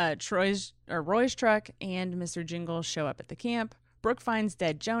 Roy's truck and Mr. Jingles show up at the camp. Brooke finds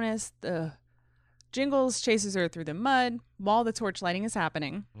dead Jonas. The Jingles chases her through the mud while the torch lighting is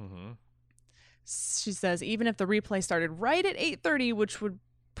happening. She says even if the replay started right at 8:30, which would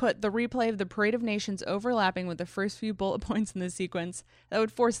put the replay of the Parade of Nations overlapping with the first few bullet points in the sequence, that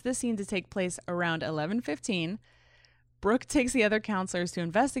would force this scene to take place around 11:15. Brooke takes the other counselors to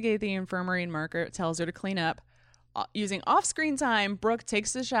investigate the infirmary, and Margaret tells her to clean up. Using off-screen time, Brooke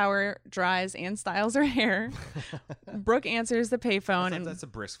takes the shower, dries, and styles her hair. Brooke answers the payphone. That's a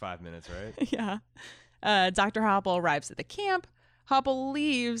brisk 5 minutes, right? Yeah. Dr. Hopple arrives at the camp. Hopple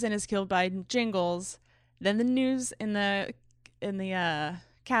leaves and is killed by Jingles. Then the news in the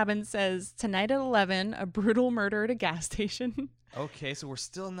cabin says, tonight at 11, a brutal murder at a gas station. Okay, so we're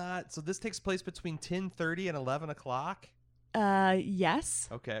still not... So this takes place between 10:30 and 11 o'clock? Yes.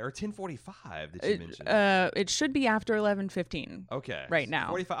 Okay, or 10:45, did you mention? It should be after 11:15. Okay. Right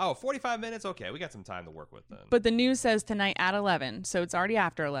now. 45 minutes? Okay, we got some time to work with then. But the news says tonight at 11, so it's already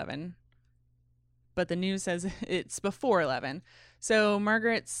after 11. But the news says it's before 11. So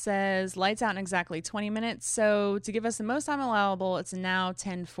Margaret says lights out in exactly 20 minutes. So to give us the most time allowable, it's now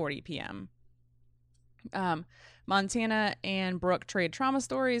 10:40 p.m. Montana and Brooke trade trauma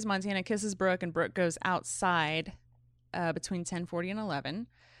stories. Montana kisses Brooke and Brooke goes outside between 10:40 and 11.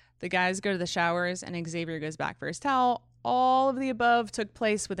 The guys go to the showers and Xavier goes back for his towel. All of the above took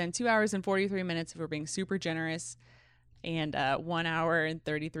place within 2 hours and 43 minutes if we're being super generous, and 1 hour and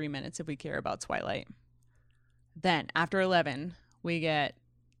 33 minutes if we care about Twilight. Then after 11, we get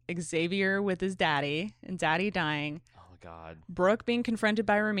Xavier with his daddy and daddy dying. Oh, God. Brooke being confronted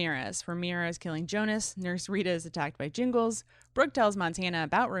by Ramirez. Ramirez killing Jonas. Nurse Rita is attacked by Jingles. Brooke tells Montana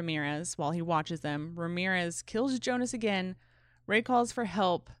about Ramirez while he watches them. Ramirez kills Jonas again. Ray calls for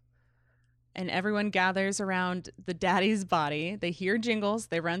help, and everyone gathers around the daddy's body. They hear Jingles.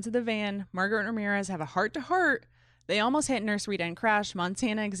 They run to the van. Margaret and Ramirez have a heart-to-heart. They almost hit Nurse Rita and crash.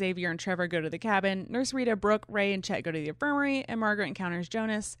 Montana, Xavier, and Trevor go to the cabin. Nurse Rita, Brooke, Ray, and Chet go to the infirmary, and Margaret encounters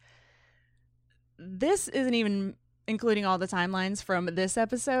Jonas. This isn't even including all the timelines from this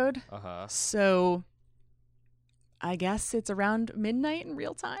episode. So I guess it's around midnight in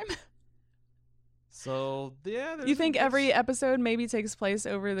real time. So, yeah. You think every episode maybe takes place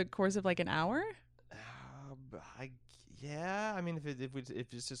over the course of like an hour? Yeah, I mean,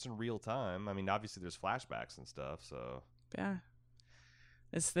 if it's just in real time, I mean, obviously there's flashbacks and stuff, so. Yeah.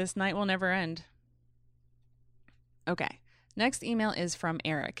 This night will never end. Okay. Next email is from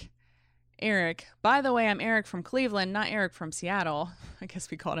Eric. Eric, by the way, I'm Eric from Cleveland, not Eric from Seattle. I guess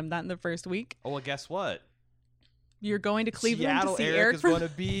we called him that in the first week. Oh, well, guess what? You're going to Cleveland Seattle to see Eric is from... going to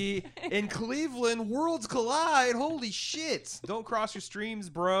be in Cleveland. Worlds collide. Holy shit. Don't cross your streams,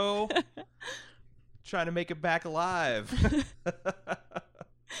 bro. Trying to make it back alive.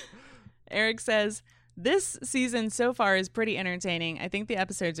 Eric says, This season so far is pretty entertaining. I think the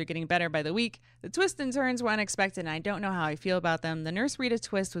episodes are getting better by the week. The twists and turns were unexpected, and I don't know how I feel about them. The Nurse Rita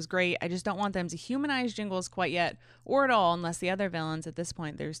twist was great. I just don't want them to humanize Jingles quite yet, or at all, unless the other villains, at this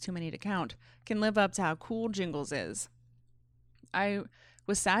point there's too many to count, can live up to how cool Jingles is. I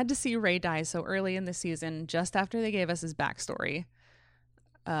was sad to see Ray die so early in the season, just after they gave us his backstory.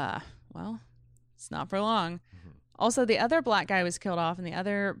 Well, it's not for long. Mm-hmm. Also, the other black guy was killed off, and the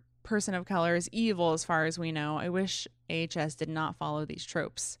other person of color is evil as far as we know. I wish AHS did not follow these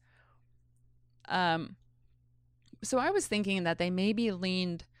tropes. So I was thinking that they maybe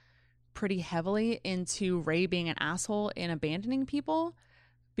leaned pretty heavily into Ray being an asshole and abandoning people,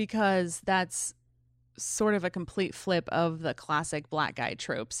 because that's sort of a complete flip of the classic black guy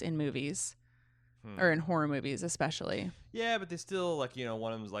tropes in movies. Or in horror movies, especially. Yeah, but they still, like, you know,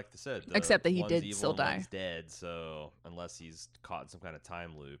 one of them's, like they said, except that he did evil still die. One's dead, so unless he's caught in some kind of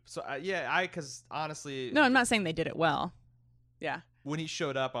time loop. So because honestly, no, I'm not saying they did it well. Yeah. When he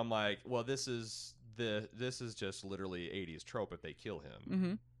showed up, I'm like, well, this is just literally 80s trope if they kill him.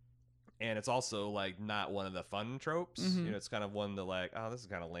 Mm-hmm. And it's also like not one of the fun tropes. Mm-hmm. You know, it's kind of one that like, oh, this is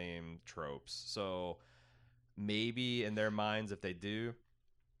kind of lame tropes. So maybe in their minds, if they do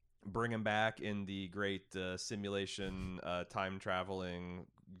bring him back in the great simulation, time traveling,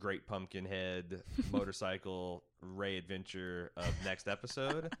 great pumpkin head motorcycle Ray adventure of next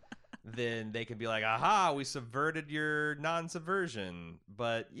episode, then they can be like, aha, we subverted your non-subversion.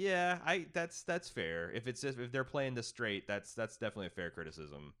 But yeah, that's fair. If they're playing this straight, that's definitely a fair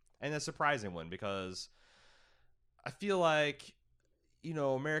criticism, and a surprising one, because I feel like, you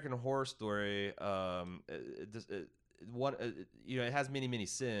know, American Horror Story, it has many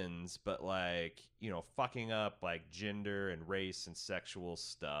sins, but like, you know, fucking up like gender and race and sexual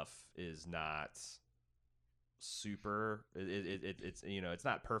stuff is not super. It's you know, it's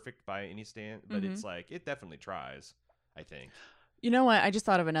not perfect by any stand, but it's like, it definitely tries, I think. You know what? I just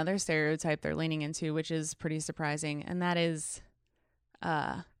thought of another stereotype they're leaning into, which is pretty surprising, and that is,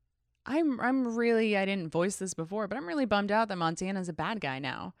 I'm really, I didn't voice this before, but I'm really bummed out that Montana's a bad guy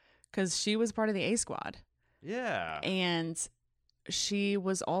now, because she was part of the A Squad. Yeah. And she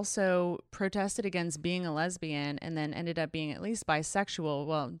was also protested against being a lesbian, and then ended up being at least bisexual.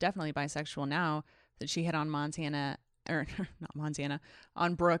 Well, definitely bisexual now that she hit on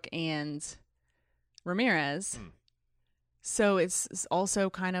on Brooke and Ramirez. So it's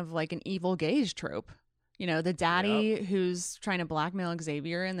also kind of like an evil gaze trope. You know, the daddy who's trying to blackmail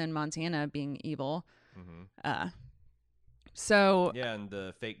Xavier, and then Montana being evil. Mm-hmm. So yeah, and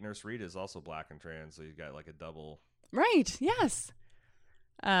the fake Nurse Rita is also black and trans, so you've got like a double. Right. Yes.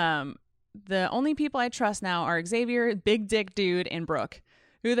 The only people I trust now are Xavier, Big Dick Dude, and Brooke.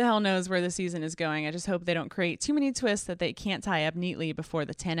 Who the hell knows where the season is going? I just hope they don't create too many twists that they can't tie up neatly before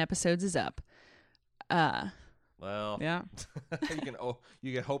the 10 episodes is up. Well, yeah.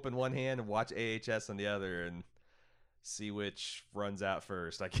 you can hope in one hand and watch AHS on the other, and see which runs out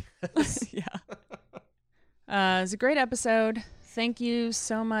first, I guess. Yeah. It was a great episode. Thank you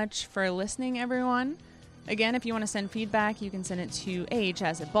so much for listening, everyone. Again, if you want to send feedback, you can send it to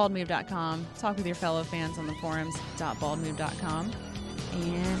ahs@baldmove.com. Talk with your fellow fans on the forums.baldmove.com.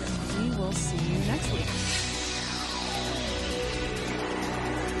 And we will see you next week.